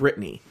bringing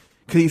Britney.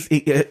 Because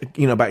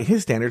by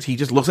his standards, he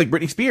just looks like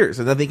Britney Spears.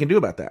 There's nothing he can do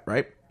about that,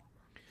 right?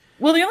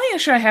 Well, the only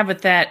issue I have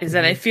with that is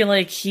that I feel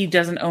like he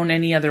doesn't own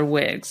any other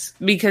wigs.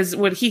 Because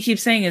what he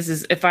keeps saying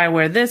is if I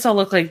wear this, I'll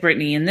look like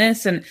Britney in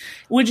this. And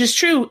which is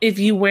true if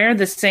you wear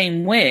the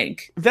same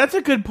wig. That's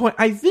a good point.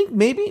 I think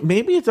maybe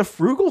it's a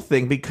frugal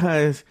thing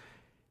because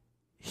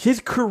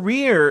his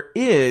career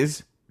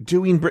is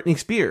doing Britney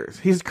Spears.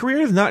 His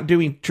career is not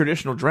doing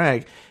traditional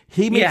drag.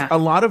 He makes a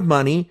lot of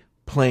money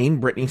playing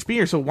Britney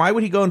Spears. So why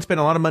would he go and spend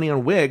a lot of money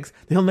on wigs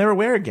that he'll never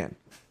wear again?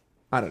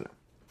 I don't know.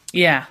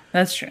 Yeah,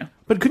 that's true.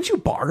 But couldn't you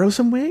borrow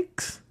some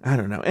wigs? I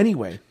don't know.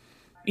 Anyway.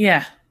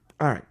 Yeah.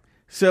 All right.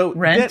 So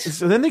Rent?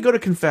 then they go to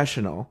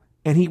confessional,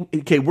 and I'm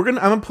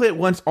gonna play it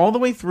once all the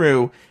way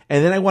through,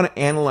 and then I want to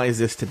analyze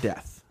this to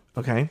death.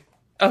 Okay.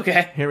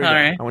 Okay. Here we All go.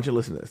 right. I want you to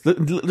listen to this.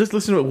 Just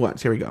listen to it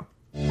once. Here we go.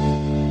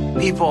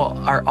 People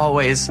are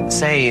always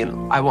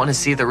saying, I want to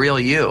see the real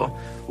you.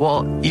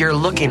 Well, you're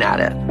looking at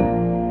it.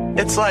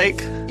 It's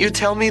like you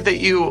tell me that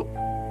you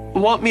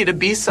want me to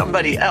be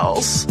somebody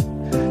else,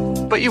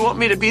 but you want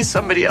me to be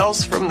somebody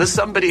else from the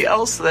somebody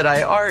else that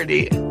I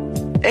already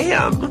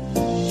am.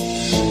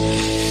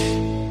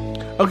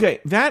 Okay,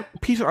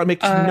 that piece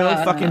makes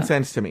no fucking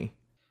sense to me.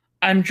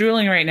 I'm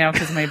drooling right now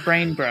because my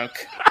brain broke.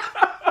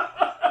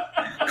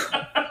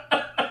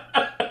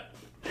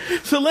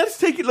 So let's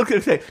take a look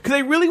at it, because I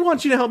really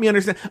want you to help me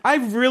understand.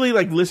 I've really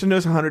listened to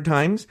this 100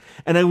 times,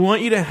 and I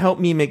want you to help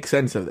me make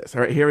sense of this.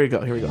 All right, here we go.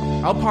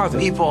 I'll pause it.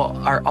 People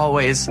are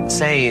always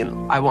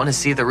saying, I want to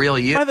see the real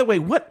you. By the way,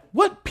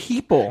 what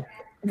people?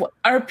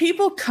 Are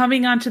people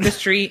coming onto the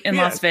street in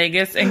Las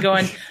Vegas and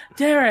going,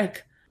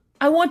 Derek,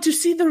 I want to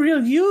see the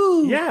real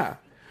you? Yeah.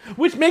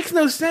 Which makes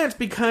no sense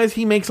because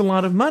he makes a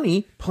lot of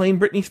money playing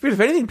Britney Spears. If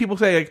anything, people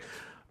say,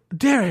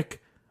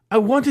 Derek, I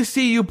want to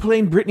see you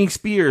playing Britney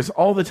Spears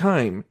all the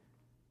time.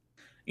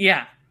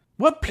 Yeah.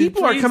 What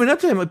people are coming up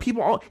to him? Wait,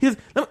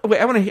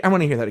 I want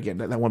to hear that again.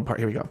 That one part.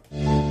 Here we go.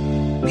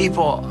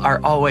 People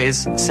are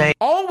always saying.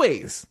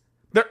 Always.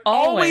 They're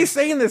always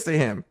saying this to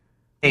him.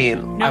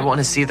 I want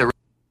to see the.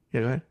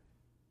 Yeah, go ahead.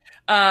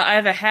 I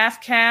have a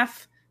half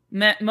calf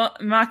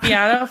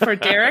macchiato for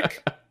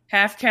Derek.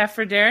 Half calf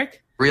for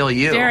Derek. Real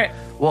you. Derek.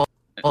 Well,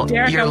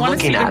 Derek, you're I want to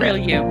see looking the at real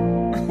it.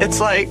 you. It's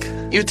like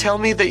you tell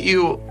me that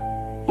you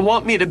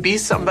want me to be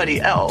somebody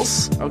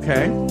else.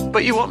 Okay.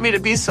 But you want me to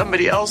be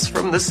somebody else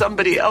from the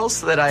somebody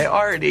else that I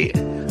already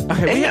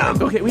am.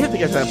 We have to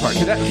get to that part.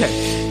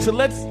 So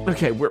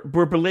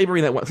we're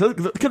belaboring that one. So,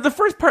 because the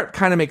first part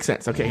kind of makes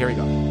sense. Okay, here we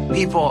go.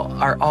 People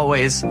are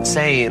always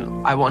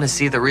saying, I want to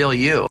see the real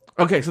you.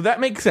 Okay, so that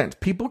makes sense.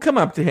 People come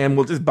up to him,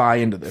 we'll just buy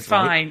into this.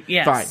 Fine, right?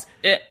 yes.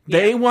 Fine.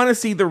 They want to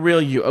see the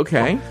real you.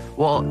 Okay.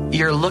 Well,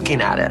 you're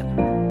looking at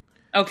it.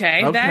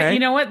 Okay. That, you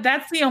know what?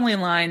 That's the only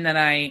line that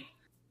I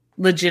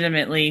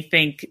legitimately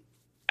think.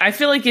 I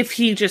feel like if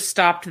he just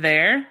stopped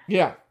there,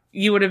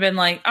 you would have been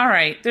like, all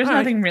right, there's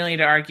nothing really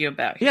to argue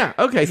about here. Yeah,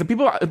 okay. So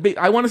people,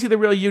 I want to see the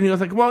real you. And he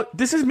was like, well,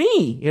 this is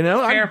me,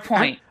 Fair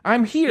point.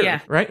 I'm here, Yeah.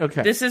 right?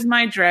 Okay. This is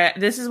my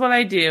this is what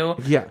I do.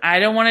 Yeah. I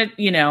don't want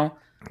to,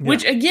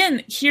 which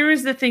again, here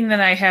is the thing that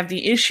I have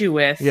the issue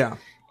with. Yeah.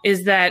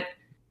 Is that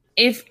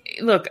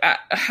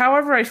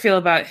however I feel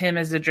about him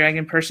as a drag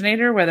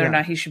impersonator, whether or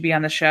not he should be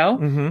on the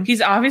show,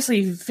 he's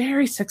obviously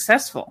very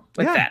successful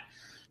with that.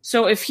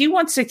 So if he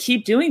wants to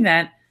keep doing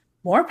that,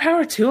 more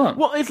power to him.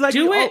 Well, it's like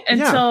do it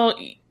until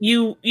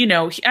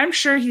I'm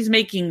sure he's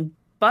making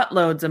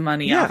buttloads of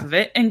money off of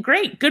it, and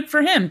great, good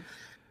for him.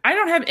 I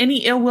don't have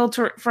any ill will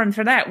for him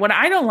for that. What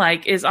I don't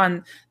like is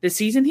on the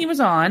season he was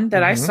on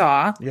that I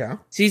saw,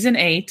 season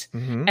 8,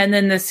 and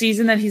then the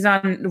season that he's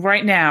on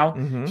right now,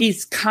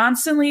 he's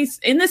constantly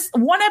in this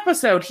one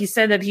episode. He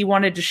said that he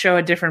wanted to show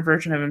a different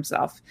version of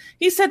himself.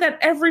 He said that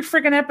every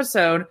freaking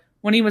episode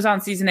when he was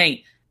on season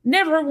 8,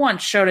 never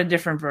once showed a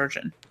different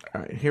version. All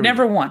right,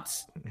 never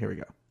once. Here we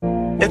go.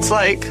 It's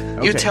like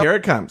you tell. Here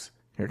it comes.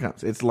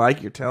 It's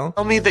like you're telling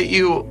me that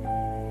you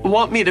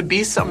want me to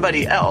be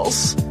somebody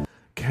else.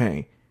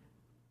 Okay.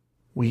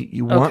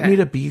 You want me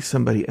to be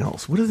somebody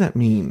else. What does that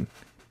mean?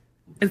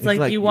 It's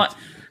like you want.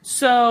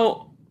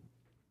 So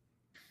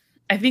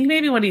I think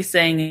maybe what he's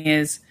saying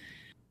is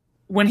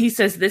when he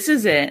says, this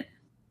is it.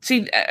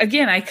 See,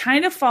 again, I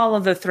kind of follow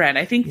the thread.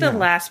 I think the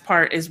last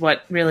part is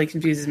what really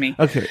confuses me.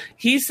 Okay.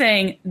 He's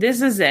saying,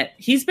 this is it.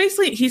 He's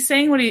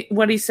saying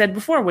what he said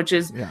before, which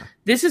is,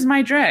 this is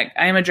my drag.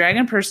 I am a drag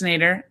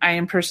impersonator. I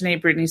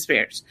impersonate Britney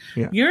Spears.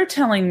 Yeah. You're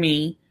telling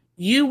me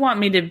you want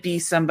me to be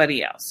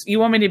somebody else. You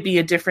want me to be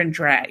a different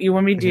drag. You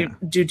want me to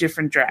do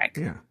different drag.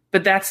 Yeah.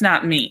 But that's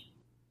not me.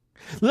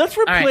 Let's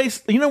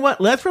replace, you know what?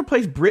 Let's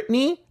replace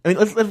Britney. I mean,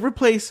 let's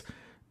replace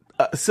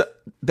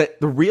that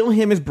the real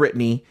him is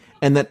Britney.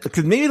 And that,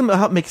 because maybe it'll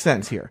help make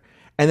sense here.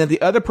 And then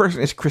the other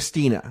person is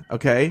Christina,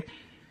 okay?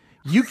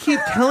 You keep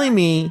telling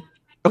me...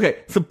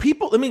 Okay, so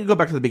people... Let me go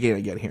back to the beginning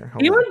again here.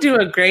 Hold you on. would do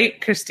a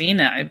great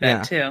Christina, I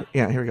bet, too.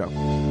 Yeah, here we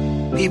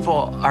go.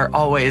 People are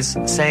always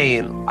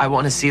saying, I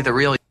want to see the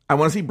real... I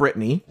want to see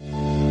Britney.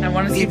 I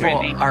want to see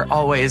Britney. People are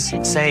always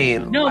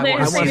saying, no, they I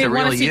want to see the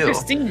real you.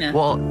 Christina.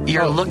 Well,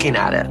 you're looking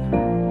at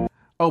it.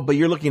 Oh, but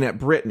you're looking at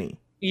Britney.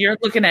 You're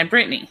looking at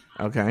Britney.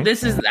 Okay.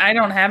 I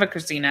don't have a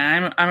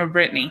Christina. I'm a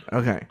Britney.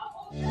 Okay.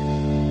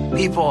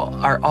 People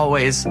are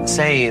always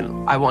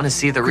saying, I want to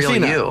see the real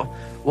you.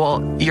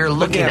 Well, you're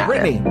looking at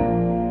Britney.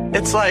 It.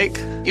 It's like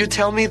you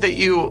tell me that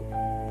you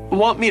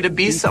want me to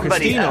be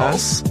somebody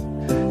else,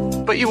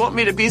 but you want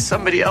me to be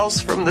somebody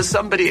else from the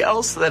somebody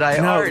else that I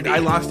already I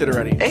lost it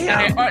already.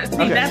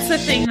 That's the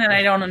thing that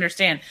I don't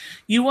understand.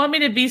 You want me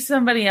to be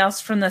somebody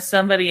else from the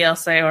somebody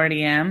else I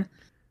already am?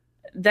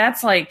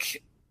 That's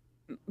like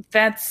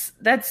that's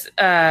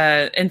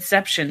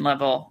Inception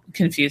level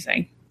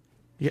confusing.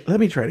 Yeah, let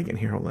me try it again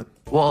here. Hold on.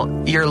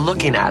 Well, you're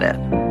looking at it.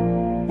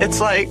 It's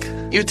like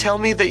you tell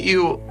me that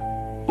you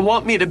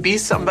want me to be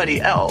somebody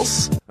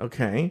else.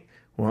 Okay.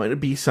 Want to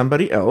be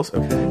somebody else.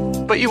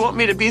 Okay. But you want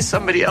me to be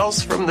somebody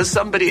else from the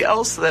somebody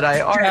else that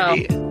I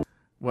already... No.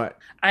 What?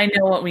 I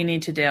know what we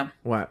need to do.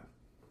 What?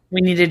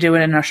 We need to do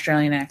it in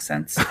Australian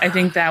accents. I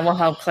think that will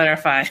help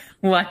clarify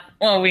what.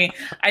 Well, I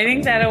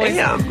think that always.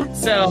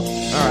 So.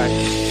 All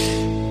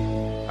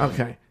right.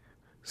 Okay.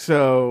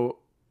 So,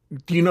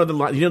 do you know the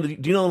line? Do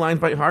you know the lines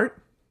by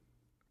heart?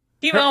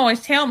 You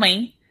always tell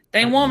me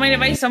they want me to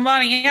be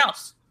somebody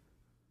else,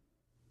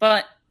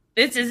 but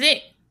this is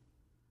it.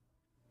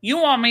 You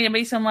want me to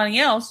be somebody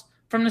else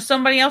from the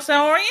somebody else I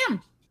already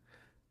am.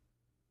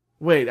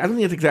 Wait, I don't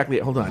think that's exactly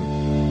it. Hold on.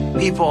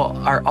 People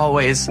are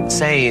always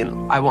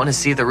saying, I want to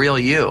see the real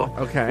you.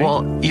 Okay.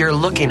 Well, you're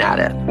looking at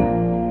it.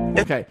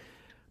 Okay.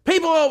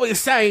 People always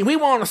say, we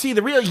want to see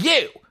the real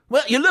you.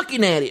 Well, you're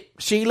looking at it,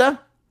 Sheila.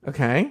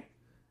 Okay.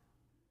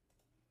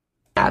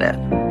 At it.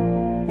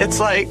 It's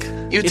like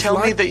you tell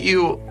me that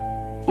you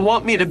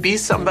want me to be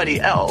somebody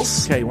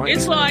else. Okay.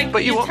 It's like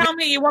but you tell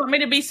me you want me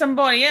to be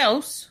somebody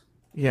else.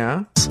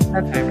 Yeah.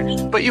 That's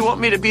Irish. But you want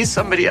me to be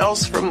somebody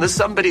else from the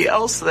somebody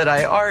else that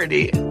I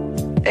already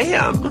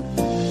am.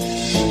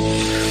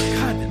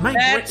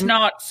 That's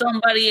not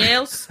somebody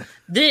else.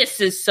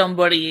 This is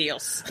somebody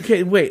else.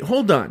 Okay, wait,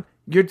 hold on.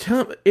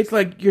 It's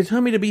like you're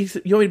telling me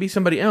you want me to be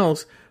somebody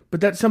else,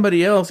 but that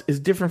somebody else is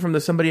different from the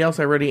somebody else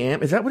I already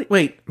am. Is that what?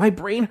 Wait, my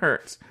brain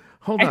hurts.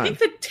 Hold on. I think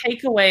the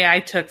takeaway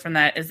I took from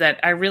that is that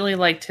I really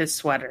liked his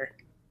sweater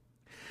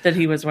that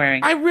he was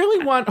wearing.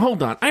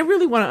 Hold on. I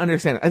really want to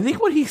understand it. I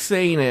think what he's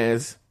saying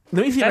is,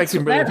 let me see if I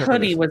can really that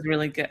hoodie was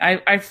really good.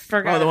 I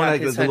forgot. Oh, the one about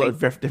with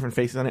the different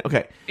faces on it.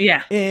 Okay.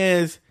 Yeah.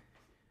 Is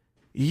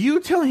you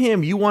tell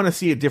him you want to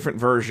see a different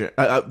version,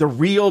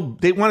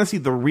 they want to see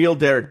the real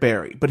Derek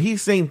Barry, but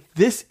he's saying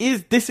this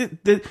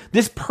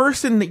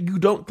person that you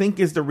don't think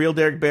is the real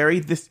Derek Barry,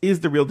 this is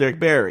the real Derek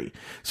Barry.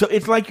 So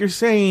it's like you're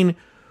saying,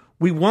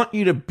 we want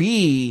you to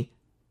be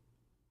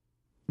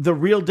the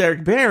real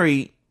Derek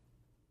Barry,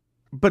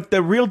 but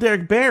the real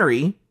Derek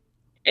Barry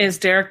is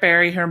Derek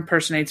Barry who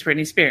impersonates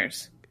Britney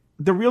Spears.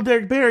 The real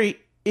Derek Barry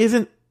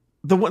isn't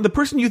the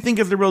person you think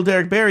is the real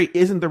Derek Barry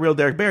isn't the real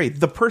Derek Barry.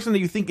 The person that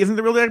you think isn't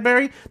the real Derek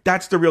Barry,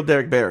 that's the real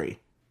Derek Barry.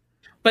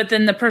 But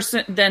then the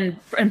person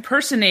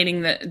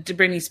impersonating the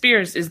Britney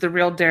Spears is the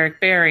real Derek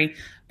Barry,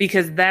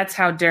 because that's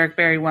how Derek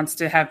Barry wants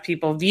to have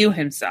people view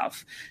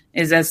himself,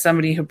 is as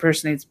somebody who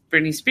impersonates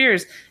Britney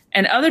Spears.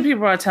 And other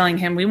people are telling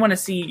him, we want to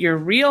see your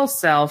real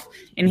self.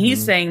 And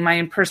he's saying, my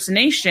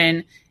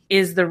impersonation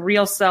is the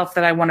real self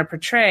that I want to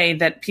portray,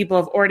 that people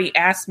have already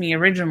asked me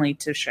originally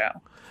to show.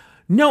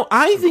 No,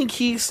 I think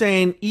he's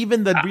saying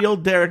even the real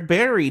Derek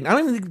Barry, I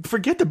don't even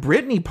forget the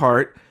Britney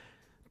part.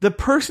 The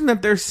person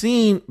that they're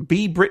seeing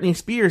be Britney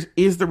Spears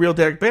is the real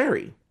Derek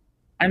Barry.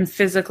 I'm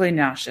physically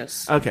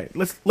nauseous. Okay,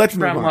 let's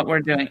move on. From what we're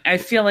doing. I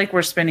feel like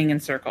we're spinning in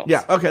circles.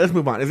 Yeah, okay, let's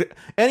move on. Is it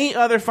any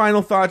other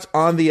final thoughts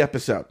on the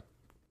episode?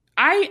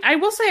 I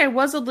will say I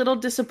was a little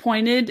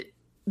disappointed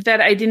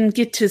that I didn't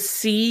get to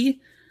see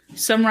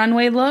some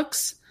runway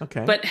looks.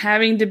 Okay. But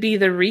having to be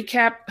the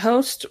recap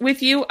host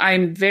with you,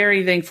 I'm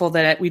very thankful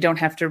that we don't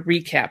have to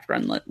recap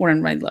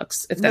runway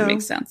looks, if that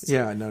makes sense.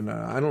 Yeah, no.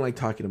 I don't like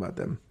talking about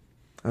them.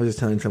 I was just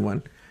telling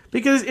someone.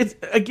 Because it's,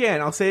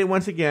 again, I'll say it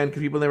once again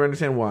because people never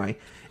understand why.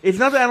 It's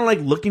not that I don't like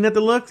looking at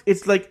the looks.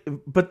 It's like,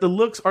 but the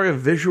looks are a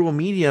visual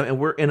medium and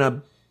we're in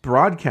a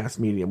broadcast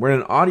medium. We're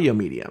in an audio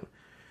medium.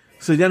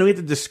 So then we have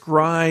to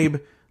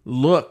describe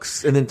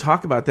looks and then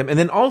talk about them. And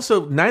then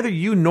also, neither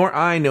you nor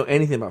I know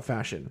anything about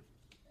fashion.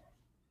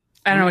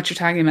 I don't know what you're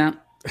talking about.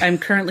 I'm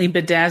currently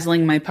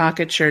bedazzling my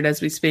pocket shirt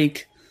as we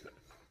speak.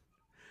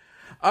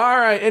 All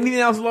right. Anything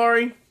else,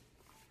 Laurie?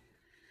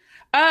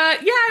 Yeah,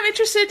 I'm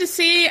interested to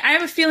see. I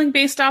have a feeling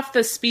based off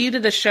the speed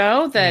of the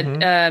show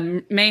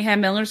that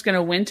Mayhem Miller's going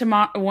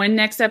to win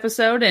next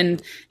episode,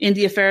 and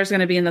India Farah is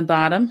going to be in the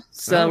bottom.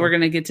 So we're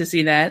going to get to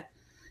see that.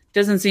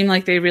 Doesn't seem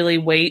like they really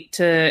wait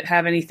to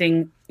have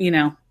anything,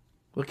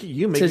 Look at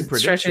you making predictions.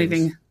 Stretch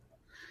anything.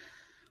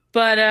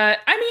 But, I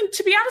mean,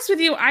 to be honest with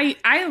you,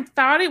 I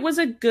thought it was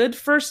a good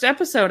first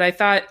episode. I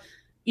thought,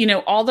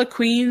 all the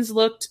queens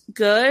looked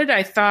good.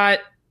 I thought,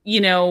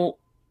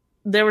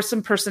 there were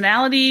some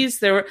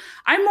personalities.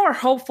 I'm more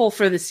hopeful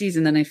for the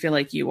season than I feel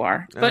like you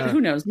are. But who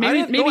knows?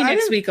 Maybe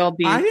next week I'll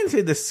be. I didn't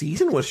say the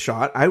season was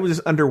shot. I was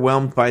just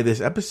underwhelmed by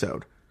this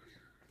episode.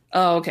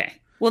 Oh, okay.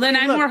 Well, then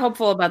I'm more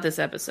hopeful about this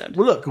episode.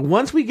 Well, look,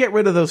 once we get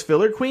rid of those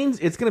filler queens,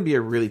 it's going to be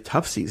a really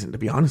tough season, to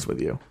be honest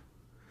with you.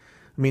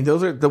 I mean,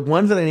 those are the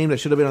ones that I named that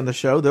should have been on the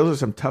show. Those are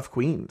some tough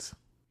queens.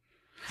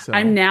 So.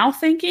 I'm now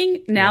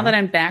thinking, that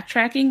I'm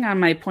backtracking on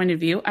my point of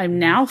view, I'm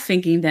now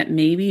thinking that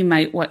maybe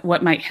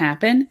what might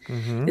happen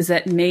is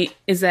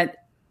that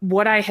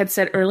what I had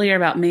said earlier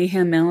about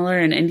Mayhem Miller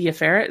and India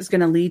Farah is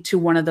going to lead to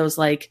one of those,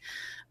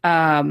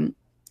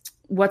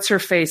 what's her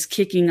face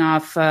kicking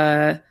off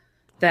who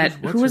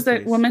was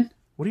that woman?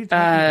 What are you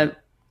talking about?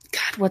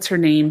 God, what's her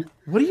name?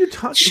 What are you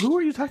talking? Who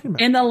are you talking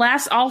about? In the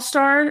last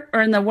All-Star,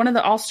 or in the one of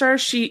the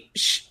All-Stars, she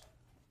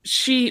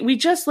we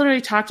just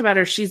literally talked about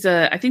her.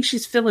 I think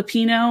she's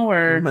Filipino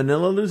or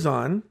Manila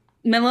Luzon.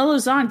 Manila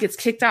Luzon gets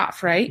kicked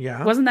off, right?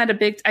 Yeah. Wasn't that a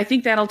big? I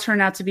think that'll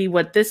turn out to be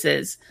what this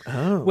is.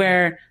 Oh.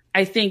 Where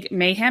I think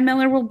Mayhem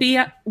Miller will be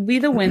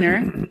the winner.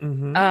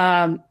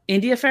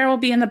 India Fair will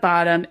be in the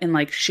bottom, and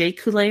like Shea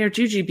Coulee or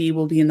Jujubee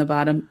will be in the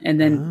bottom, and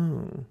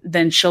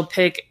then she'll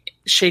pick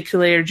Shea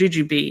Coulee or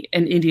Jujubee,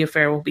 and India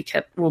Fair will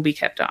be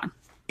kept on.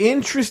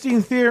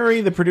 Interesting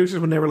theory. The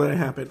producers would never let it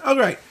happen. All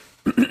right.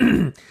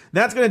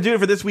 That's going to do it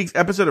for this week's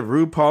episode of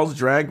RuPaul's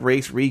Drag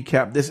Race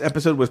Recap. This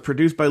episode was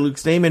produced by Luke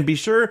Stamen. Be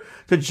sure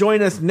to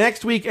join us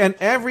next week and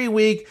every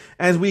week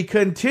as we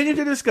continue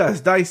to discuss,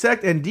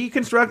 dissect, and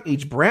deconstruct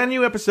each brand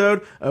new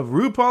episode of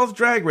RuPaul's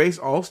Drag Race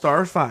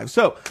All-Stars 5.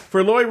 So,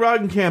 for Lori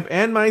Roggenkamp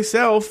and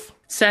myself,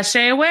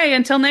 sashay away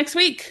until next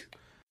week.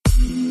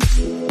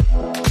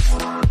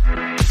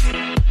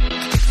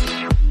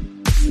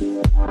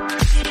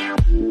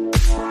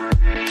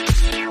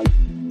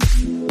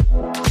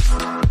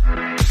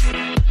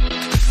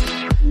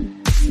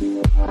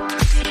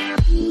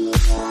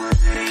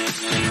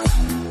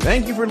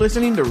 thank you for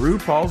listening to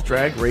RuPaul's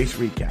Drag Race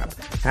Recap.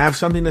 Have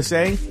something to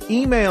say?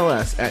 Email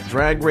us at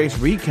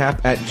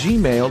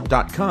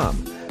dragracerecap@gmail.com.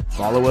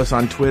 Follow us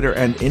on Twitter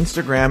and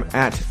Instagram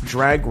at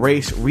Drag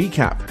Race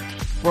Recap.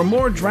 For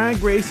more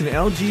Drag Race and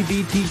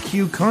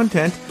LGBTQ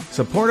content,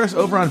 support us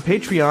over on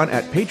Patreon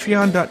at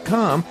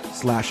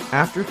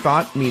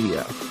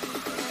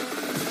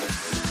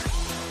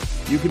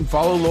patreon.com/afterthoughtmedia. You can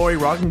follow Lori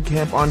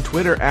Roggenkamp on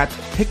Twitter at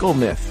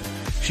PickleMyth.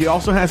 She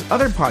also has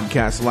other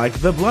podcasts like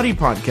The Bloody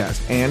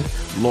Podcast and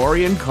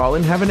Lori and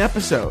Colin Have an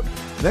Episode.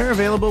 They're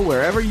available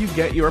wherever you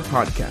get your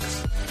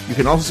podcasts. You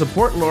can also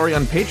support Lori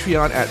on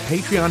Patreon at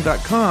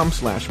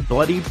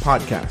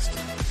patreon.com/bloodypodcast.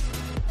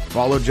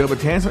 Follow Joe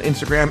Batance on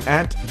Instagram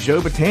at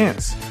Joe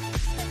Batance.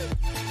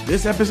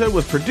 This episode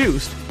was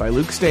produced by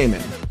Luke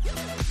Stamen.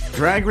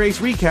 Drag Race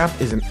Recap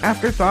is an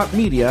Afterthought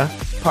Media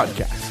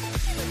podcast.